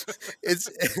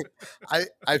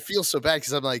 I feel so bad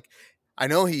because I'm like, I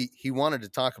know he wanted to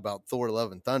talk about Thor: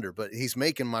 Love and Thunder, but he's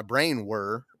making my brain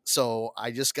whir. So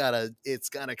I just it's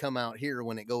gotta come out here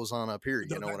when it goes on up here.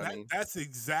 You know what I mean? That's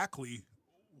exactly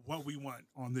what we want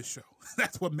on this show.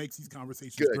 That's what makes these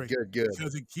conversations great. Good.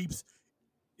 Because it keeps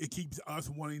us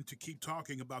wanting to keep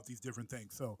talking about these different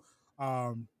things. So,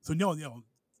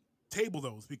 table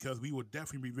those because we will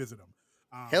definitely revisit them.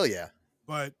 Hell yeah!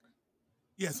 But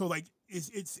yeah, so like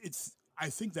it's. I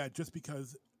think that just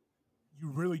because you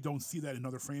really don't see that in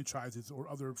other franchises or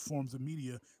other forms of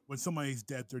media, when somebody's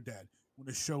dead, they're dead. When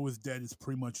a show is dead, it's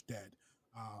pretty much dead.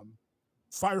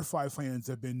 Firefly fans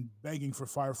have been begging for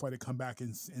Firefly to come back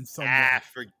in some way.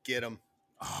 Forget them.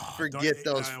 Forget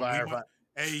those Firefly.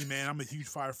 Hey man, I'm a huge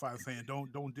Firefly fan.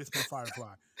 Don't diss my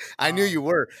Firefly. I knew you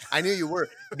were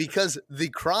because the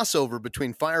crossover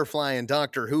between Firefly and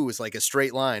Doctor Who is like a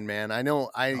straight line, man. I know.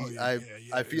 I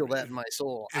feel that in my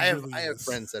soul. I have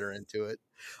friends that are into it.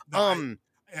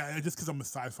 Just because I'm a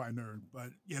sci-fi nerd, but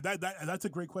yeah, that's a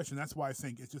great question. That's why I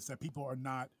think it's just that people are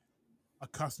not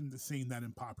accustomed to seeing that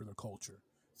in popular culture,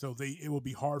 so it will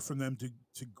be hard for them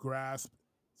to grasp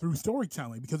through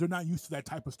storytelling because they're not used to that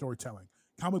type of storytelling.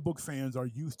 Comic book fans are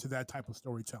used to that type of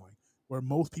storytelling, where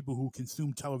most people who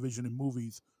consume television and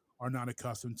movies are not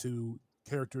accustomed to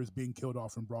characters being killed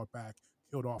off and brought back,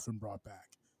 and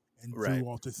through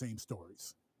all the same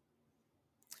stories.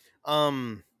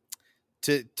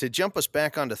 To jump us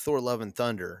back onto Thor: Love and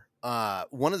Thunder,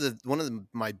 one of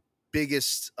my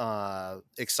biggest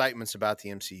excitements about the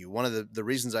MCU, one of the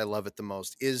reasons I love it the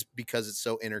most is because it's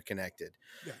so interconnected.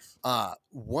 Yes.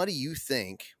 What do you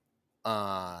think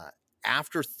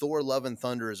after Thor: Love and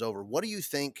Thunder is over? What do you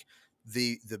think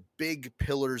the big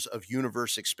pillars of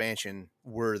universe expansion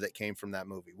were that came from that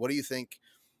movie? What do you think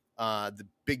the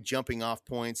big jumping off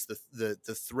points,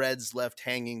 the threads left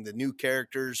hanging, the new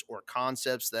characters or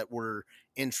concepts that were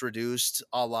introduced,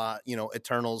 a la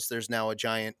Eternals? There's now a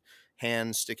giant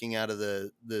hand sticking out of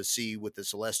the sea with the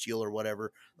Celestial or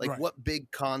whatever. Like, what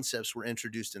big concepts were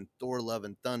introduced in Thor: Love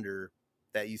and Thunder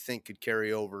that you think could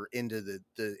carry over into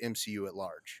the MCU at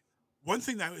large? One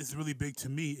thing that is really big to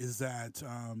me is that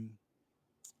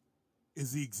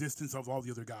is the existence of all the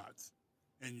other gods.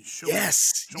 And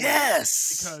yes.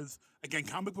 Because again,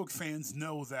 comic book fans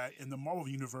know that in the Marvel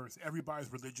universe,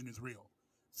 everybody's religion is real.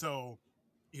 So,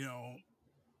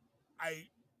 I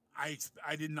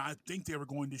did not think they were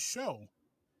going to show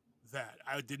that.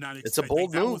 I did not expect. It's a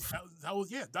bold move. That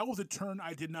was a turn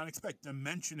I did not expect. Them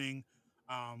mentioning,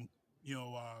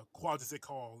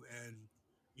 Quetzalcoatl, and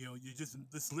you just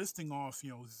this listing off,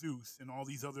 Zeus and all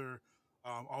these other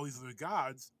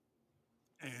gods,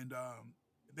 and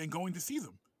then going to see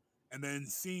them, and then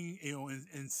seeing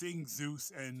and seeing Zeus.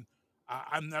 And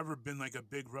I've never been like a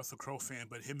big Russell Crowe fan,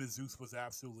 but him as Zeus was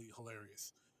absolutely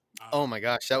hilarious. Oh my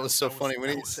goch, that was so funny when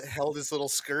he held his little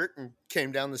skirt and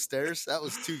came down the stairs. That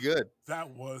was too good. That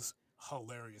was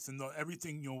hilarious, and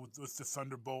everything with the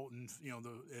Thunderbolt and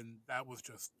and that was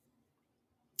just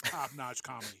top notch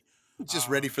comedy. Just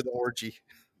ready for the orgy.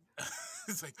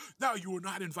 It's like, no, you were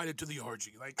not invited to the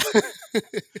orgy. Like,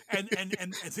 and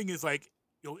the thing is, like,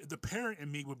 the parent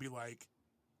in me would be like,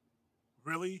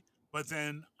 really? But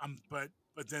then but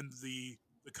then the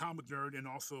comic nerd and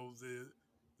also the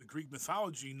the Greek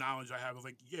mythology knowledge I have is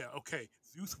like, yeah, okay,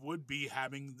 Zeus would be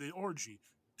having the orgy.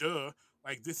 Duh.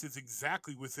 Like this is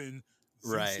exactly within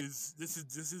Right. Zeus's. This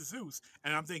is Zeus,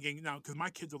 and I'm thinking now because my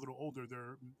kids are a little older.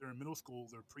 They're in middle school.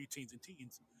 They're preteens and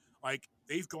teens. Like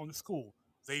they've gone to school.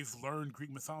 They've learned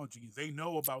Greek mythology. They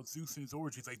know about Zeus and his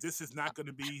orgies. Like this is not going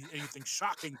to be anything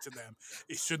shocking to them.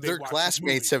 It should they Their watch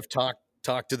classmates this movie. have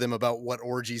talked to them about what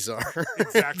orgies are.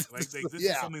 Exactly. Like this is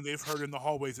Yeah, something they've heard in the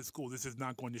hallways at school. This is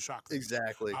not going to shock them.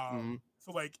 exactly. Mhm.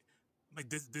 So like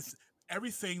this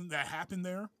everything that happened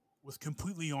there was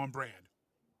completely on brand.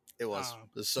 It was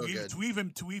so good.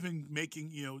 To even making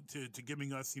to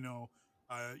giving us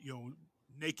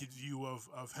naked view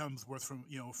of Hemsworth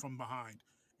from behind.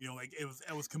 Like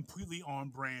it was completely on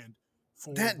brand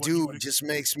for That what you dude would just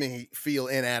makes me feel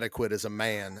inadequate as a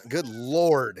man. Good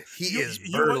Lord, he is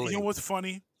burly. You know what's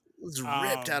funny? He's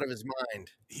ripped out of his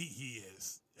mind. He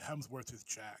is. Hemsworth is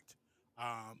jacked.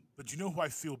 But you know who I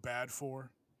feel bad for?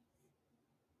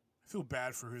 I feel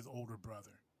bad for his older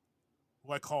brother,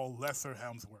 who I call Lesser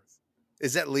Hemsworth.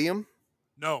 Is that Liam?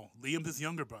 No, Liam's his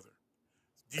younger brother.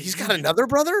 He's got another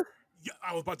brother? Yeah,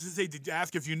 I was about to say, did you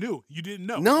ask if you knew? You didn't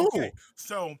know. No. Okay.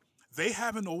 So they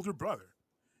have an older brother.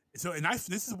 So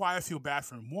this is why I feel bad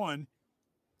for him. One,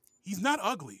 he's not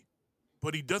ugly,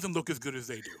 but he doesn't look as good as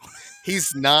they do.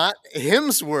 He's not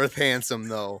Hemsworth handsome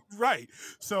though. Right.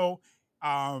 So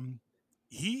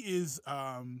he is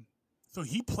so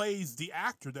he plays the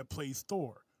actor that plays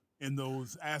Thor in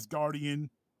those Asgardian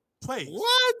plays.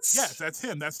 What? Yes, that's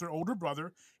him. That's their older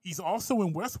brother. He's also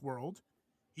in Westworld.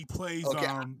 He plays. Okay,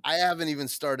 I haven't even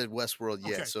started Westworld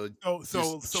yet, so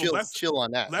chill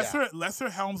on that. Lesser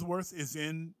Helmsworth is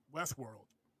in Westworld.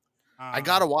 I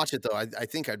gotta watch it though. I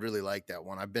think I'd really like that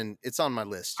one. It's on my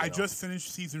list. I just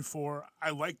finished season 4.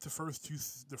 I liked the first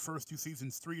two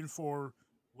seasons. 3 and 4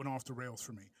 went off the rails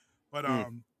for me, but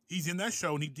he's in that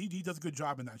show and he does a good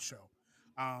job in that show.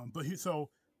 But he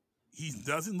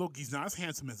doesn't look. He's not as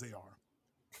handsome as they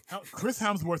are. Chris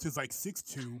Hemsworth is like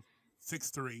 6'2",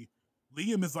 6'3".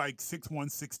 Liam is like 6'1",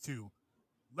 6'2".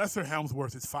 Lesser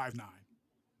Helmsworth is 5'9".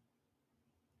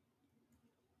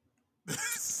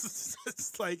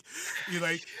 It's like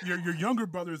your younger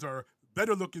brothers are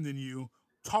better looking than you,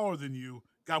 taller than you,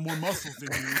 got more muscles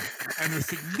than you, and they're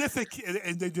significant.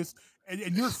 And they just and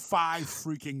you're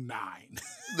 5'9".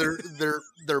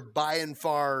 They're by and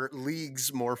far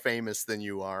leagues more famous than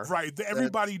you are. Right.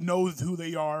 Everybody knows who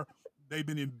they are. They've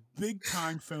been in big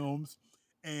time films,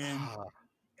 and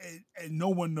no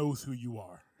one knows who you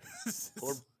are.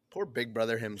 Poor Big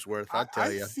Brother Hemsworth, I'll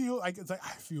tell you. I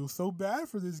feel so bad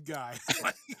for this guy.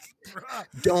 Like,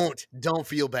 don't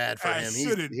feel bad for him.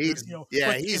 He's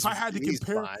if I had to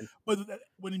compare, fine. But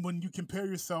when you compare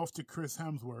yourself to Chris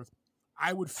Hemsworth,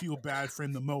 I would feel bad for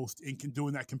him the most in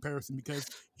doing that comparison because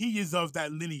he is of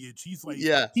that lineage. He's like,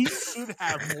 he should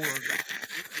have more of that.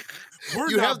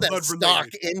 You have that stock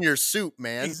in your soup,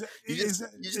 man. You just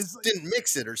didn't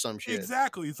mix it or some shit.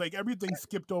 Exactly. It's like everything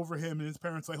skipped over him, and his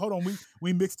parents like, hold on,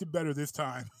 we mixed it better this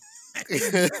time.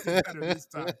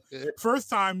 First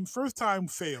time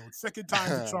failed. Second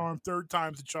time's a charm. Third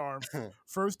time's a charm.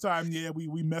 First time,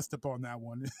 we messed up on that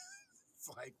one. It's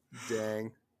like,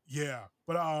 dang. Yeah,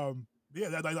 but a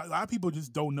lot of people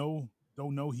just don't know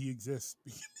he exists.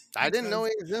 I didn't know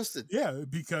he existed. Yeah,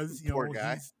 because poor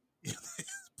guy.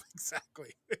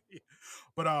 Exactly.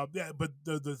 But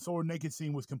the Thor naked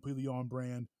scene was completely on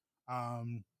brand.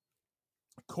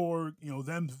 Korg,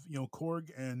 Korg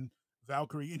and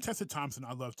Valkyrie and Tessa Thompson.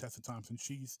 I love Tessa Thompson.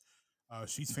 She's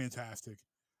fantastic.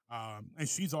 And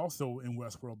she's also in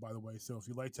Westworld, by the way. So if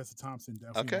you like Tessa Thompson,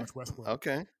 definitely watch Westworld.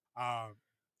 Okay. I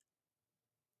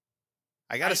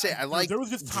gotta say, I like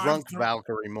Drunk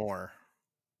Valkyrie more.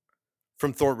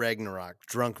 From Thor Ragnarok,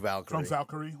 Drunk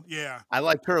Valkyrie. Yeah. I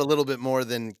liked her a little bit more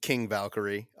than King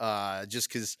Valkyrie, just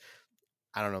because,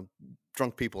 I don't know,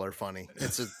 drunk people are funny.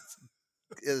 It's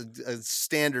a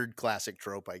standard classic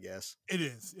trope, I guess. It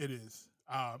is.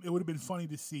 It would have been funny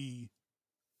to see,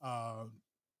 the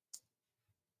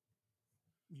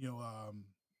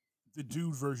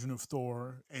dude version of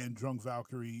Thor and Drunk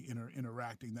Valkyrie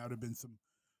interacting. That would have been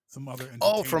some other.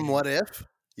 Oh, from What If?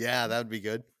 Yeah, that would be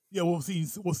good. Yeah, we'll see.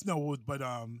 But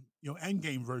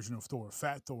Endgame version of Thor,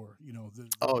 Fat Thor.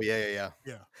 Yeah.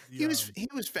 He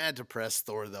was fat, depressed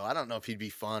Thor though. I don't know if he'd be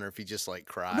fun or if he'd just like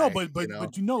cry. No, but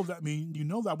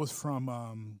that was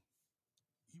from.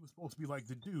 He was supposed to be like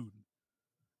the dude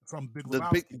from Big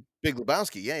Lebowski. Big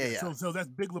Lebowski, yeah. So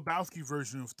that Big Lebowski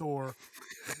version of Thor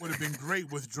would have been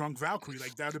great with Drunk Valkyrie.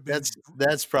 Like that would have been.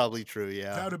 That's probably true.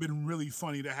 Yeah, that would have been really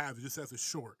funny to have just as a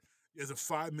short. There's a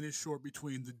 5-minute short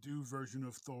between the dude version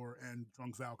of Thor and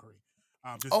Drunk Valkyrie.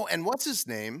 Just Oh, and what's his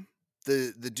name?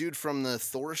 The dude from the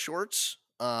Thor shorts.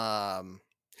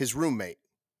 His roommate,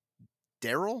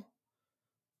 Daryl.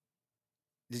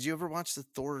 Did you ever watch the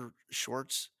Thor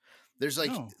shorts? There's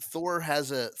like no. Thor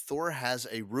has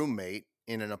a roommate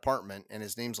in an apartment, and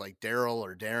his name's like Daryl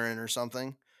or Darren or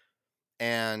something.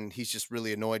 And he's just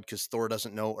really annoyed because Thor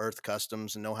doesn't know Earth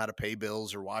customs and know how to pay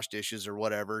bills or wash dishes or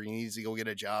whatever. He needs to go get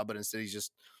a job, but instead he's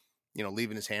just,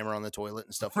 leaving his hammer on the toilet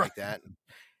and stuff like that.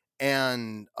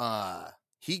 And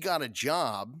he got a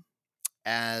job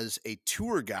as a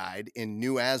tour guide in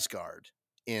New Asgard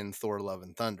in Thor: Love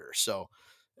and Thunder. So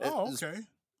Oh, okay.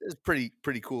 it's pretty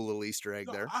cool little Easter egg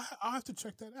No, there. I'll have to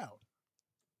check that out.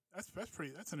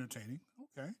 That's entertaining.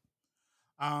 Okay.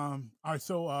 All right.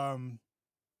 So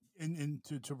and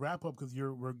to wrap up because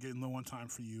we're getting low on time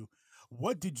for you.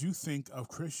 What did you think of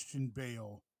Christian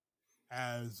Bale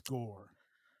as Gore?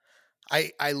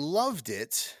 I loved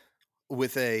it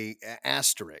with a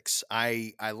asterisk.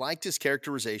 I liked his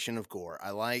characterization of Gore.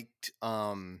 I liked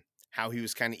how he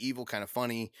was kind of evil, kind of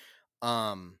funny.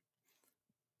 The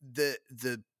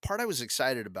part I was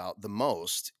excited about the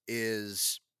most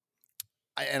is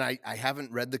I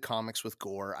haven't read the comics with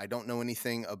Gore. I don't know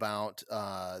anything about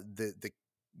the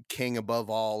king above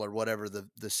all or whatever the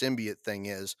symbiote thing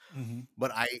is. Mm-hmm.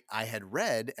 But I had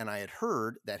read and I had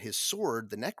heard that his sword,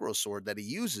 the Necro sword that he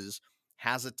uses,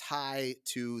 has a tie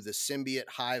to the symbiote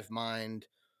hive mind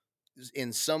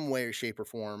in some way, shape, or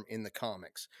form in the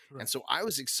comics. Right. And so I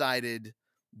was excited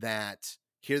that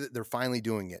they're finally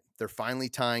doing it. They're finally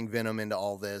tying Venom into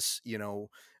all this.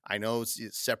 I know it's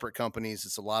separate companies.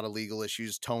 It's a lot of legal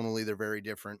issues. Tonally, they're very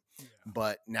different. Yeah.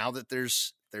 But now that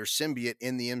there's symbiote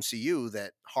in the MCU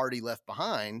that Hardy left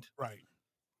behind, Right.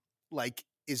 like,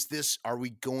 are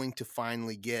we going to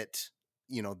finally get,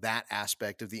 that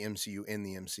aspect of the MCU in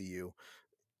the MCU?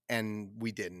 And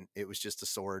we didn't. It was just a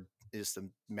sword, just a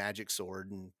magic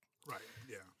sword. And Right.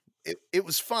 Yeah. it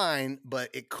was fine, but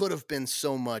it could have been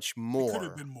so much more. It could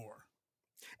have been more.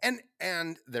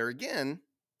 And there again,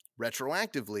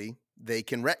 retroactively, they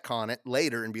can retcon it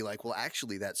later and be like, well,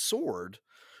 actually that sword,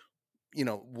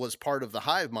 was part of the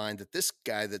hive mind that this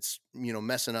guy that's,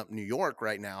 messing up New York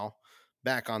right now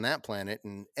back on that planet,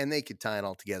 and they could tie it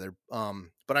all together.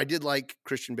 But I did like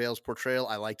Christian Bale's portrayal.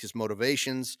 I liked his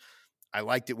motivations. I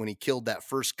liked it when he killed that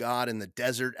first god in the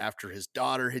desert after his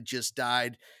daughter had just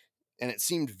died. And it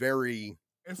seemed very...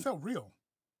 It felt real.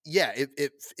 Yeah,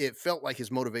 it felt like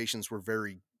his motivations were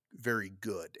very, very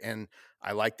good. And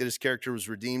I liked that his character was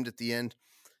redeemed at the end.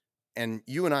 And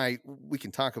you and I, we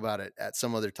can talk about it at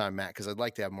some other time, Matt, because I'd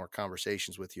like to have more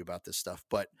conversations with you about this stuff.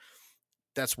 But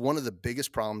that's one of the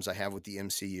biggest problems I have with the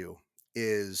MCU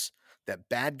is that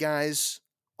bad guys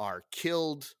are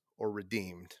killed or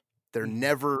redeemed. They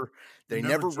never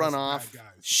run off,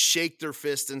 shake their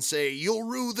fist and say, "You'll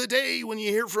rue the day when you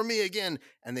hear from me again,"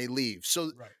 and they leave.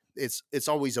 So Right. it's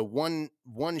always a one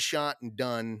shot and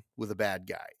done with a bad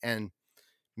guy. And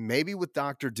maybe with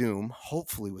Doctor Doom,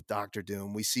 hopefully with Doctor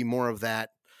Doom, we see more of that.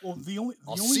 Well,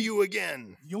 I'll see you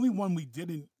again. The only one we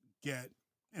didn't get,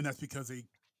 and that's because they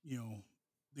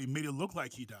made it look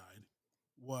like he died,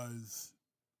 was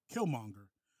Killmonger,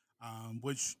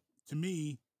 which to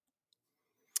me,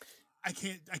 I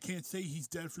can't say he's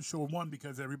dead for sure. One,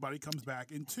 because everybody comes back,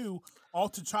 and two, all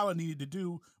T'Challa needed to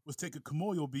do was take a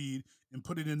Kamoyo bead and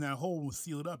put it in that hole and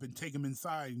seal it up and take him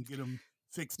inside and get him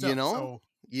fixed up. So,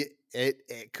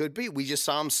 it could be. We just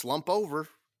saw him slump over.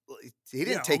 He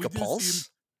didn't take a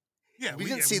pulse. We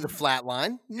didn't see the flat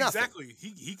line. Nothing. Exactly.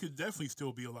 He could definitely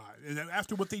still be alive. And then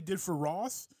after what they did for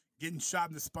Ross, getting shot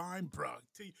in the spine, bro,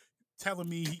 telling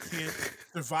me he can't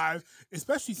survive,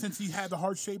 especially since he had the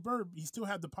heart-shaped herb. He still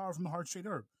had the power from the heart-shaped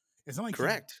herb. It's not like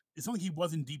correct. It's not like he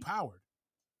wasn't depowered.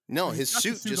 No, his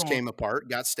suit just came apart,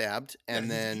 got stabbed, and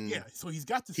then so he's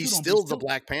got the suit he's on, still the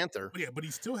Black Panther. But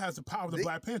he still has the power of the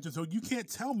Black Panther. So you can't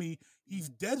tell me he's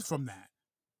dead from that.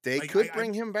 They could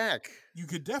bring him back. You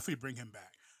could definitely bring him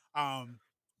back.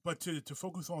 But to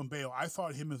focus on Bale, I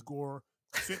thought him as Gore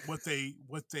fit what they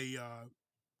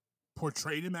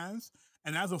portrayed him as.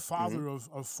 And as a father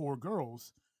of four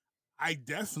girls, I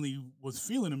definitely was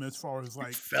feeling him as far as like...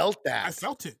 You felt that. I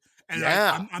felt it. And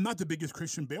I'm not the biggest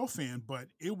Christian Bale fan, but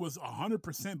it was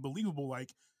 100% believable.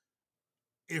 Like,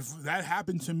 if that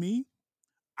happened to me,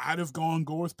 I'd have gone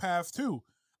Gore's path too.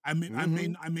 I may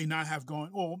not have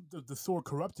gone, the sword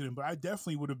corrupted him, but I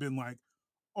definitely would have been like,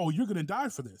 oh, you're going to die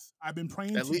for this. I've been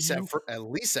praying at least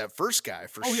that first guy,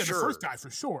 for sure. Oh, yeah, the first guy, for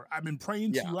sure. I've been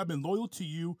praying to you. I've been loyal to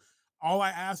you. All I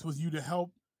asked was you to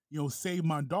help, save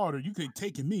my daughter. You could have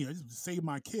taken me. I just saved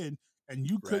my kid, and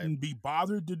you couldn't be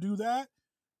bothered to do that?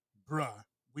 Bruh,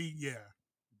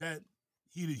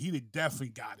 he'd have definitely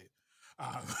got it.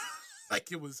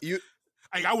 Like it was.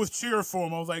 I was cheering for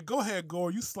him. I was like, "Go ahead,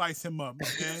 Gore, you slice him up,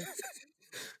 man."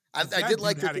 I did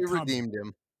like that they coming. redeemed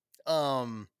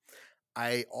him.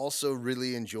 I also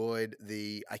really enjoyed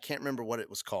I can't remember what it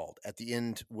was called at the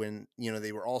end when,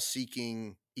 they were all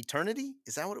seeking eternity.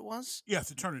 Is that what it was? Yes,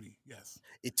 eternity. Yes.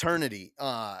 Eternity.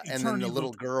 And then the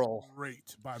little girl.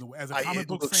 Great, by the way. As a comic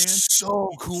book fan.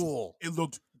 So cool. It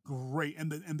looked great. And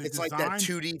the it's design, like that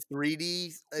 2D,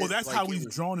 3D. Well, that's how he's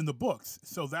drawn in the books.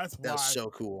 So that's why. That's so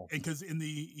cool. And because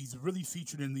he's really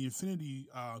featured in the Infinity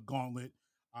Gauntlet.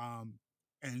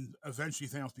 And eventually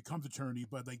Thanos becomes Eternity,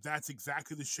 but like that's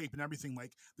exactly the shape and everything.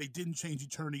 Like they didn't change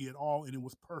Eternity at all, and it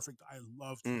was perfect. I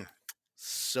loved that.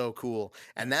 So cool.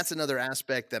 And that's another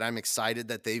aspect that I'm excited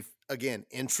that they've again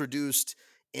introduced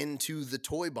into the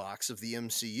toy box of the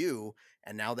MCU,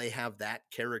 and now they have that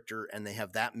character and they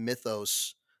have that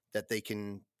mythos that they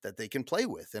can play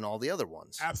with in all the other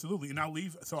ones. Absolutely. And I'll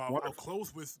leave. So I'll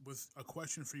close with a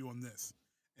question for you on this,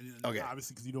 and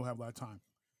obviously because you don't have a lot of time.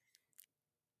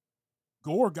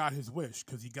 Gore got his wish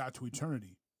because he got to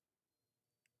eternity.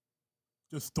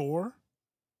 Does Thor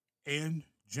and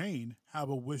Jane have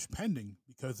a wish pending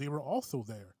because they were also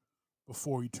there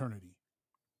before eternity?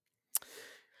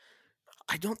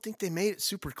 I don't think they made it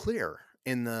super clear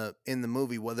in the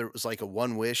movie whether it was like a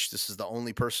one wish. This is the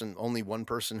only one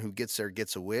person who gets there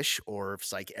gets a wish, or if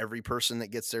it's like every person that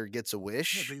gets there gets a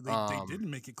wish. Yeah, they didn't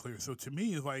make it clear. So to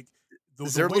me, it's like.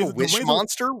 Is there a little wish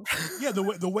monster? Yeah, the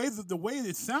way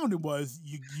it sounded was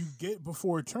you get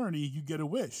before eternity, you get a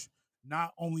wish.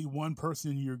 Not only one person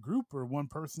in your group or one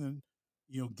person,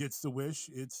 gets the wish.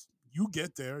 It's you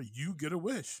get there, you get a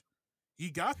wish. He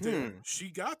got there,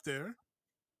 she got there.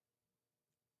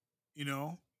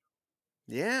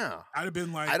 Yeah, I'd have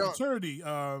been like eternity.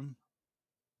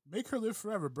 Make her live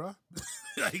forever, bro.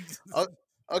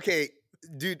 Okay.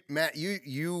 Dude, Matt,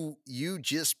 you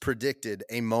just predicted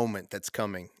a moment that's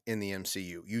coming in the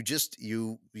MCU. You just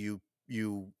you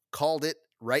called it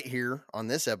right here on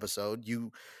this episode.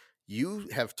 You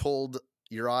have told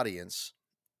your audience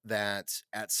that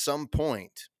at some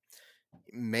point,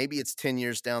 maybe it's 10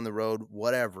 years down the road,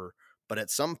 whatever, but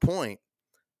at some point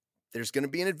there's going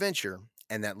to be an adventure,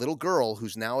 and that little girl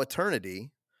who's now Eternity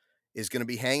is going to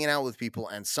be hanging out with people,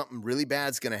 and something really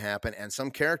bad's going to happen, and some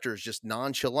character is just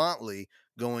nonchalantly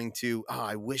going to,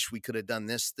 I wish we could have done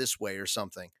this way or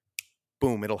something.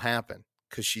 Boom, it'll happen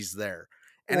because she's there.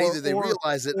 And either they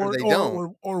realize it or they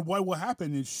don't. Or what will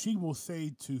happen is she will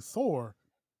say to Thor,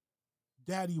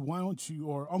 Daddy, why don't you,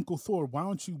 or Uncle Thor, why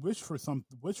don't you wish for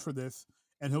this?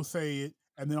 And he'll say it,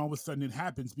 and then all of a sudden it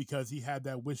happens because he had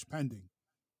that wish pending.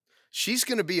 She's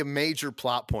going to be a major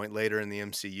plot point later in the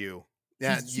MCU.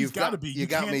 Yeah, you've got to be. You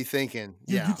got me thinking.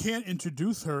 You can't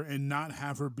introduce her and not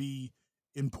have her be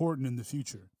important in the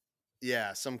future.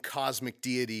 Yeah, some cosmic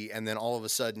deity, and then all of a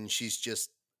sudden she's just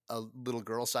a little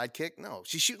girl sidekick. No,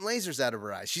 she's shooting lasers out of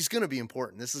her eyes. She's going to be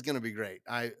important. This is going to be great.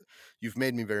 You've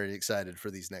made me very excited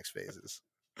for these next phases.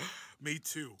 Me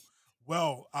too.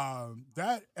 Well,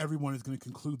 that everyone is going to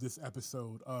conclude this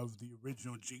episode of the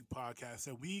Original Geek Podcast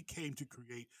that we came to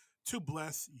create to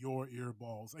bless your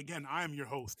earballs. Again, I am your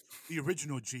host, the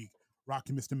Original Geek,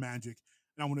 Rocky Mr. Magic.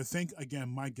 And I want to thank, again,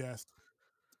 my guest,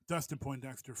 Dustin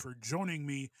Poindexter, for joining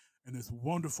me in this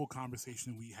wonderful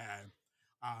conversation we had.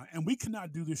 And we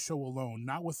cannot do this show alone,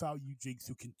 not without you geeks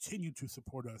who continue to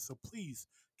support us. So please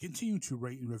continue to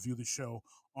rate and review the show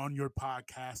on your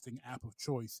podcasting app of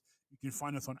choice. You can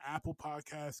find us on Apple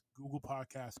Podcasts, Google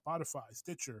Podcasts, Spotify,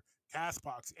 Stitcher,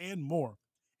 CastBox, and more.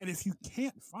 And if you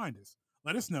can't find us,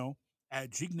 let us know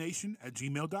at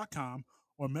geeknation@gmail.com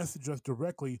or message us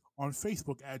directly on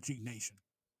Facebook at Geek Nation.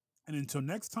 And until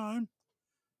next time,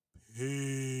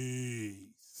 peace.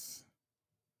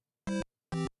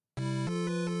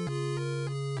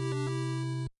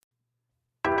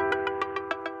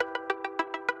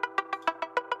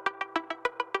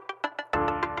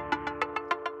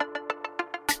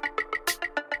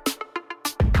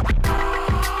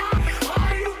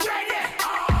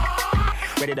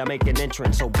 Ready to make an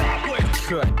entrance, so backward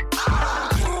cut.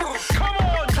 Come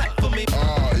on, clap for me.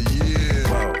 Oh, yeah.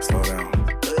 Whoa, slow down.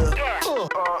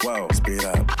 Whoa, speed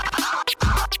up.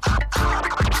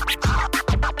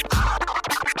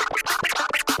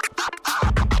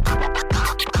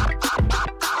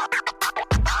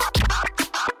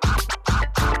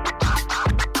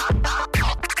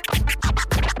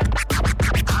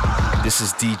 This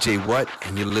is DJ What,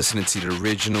 and you're listening to the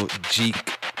Original Geek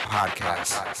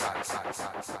Podcast.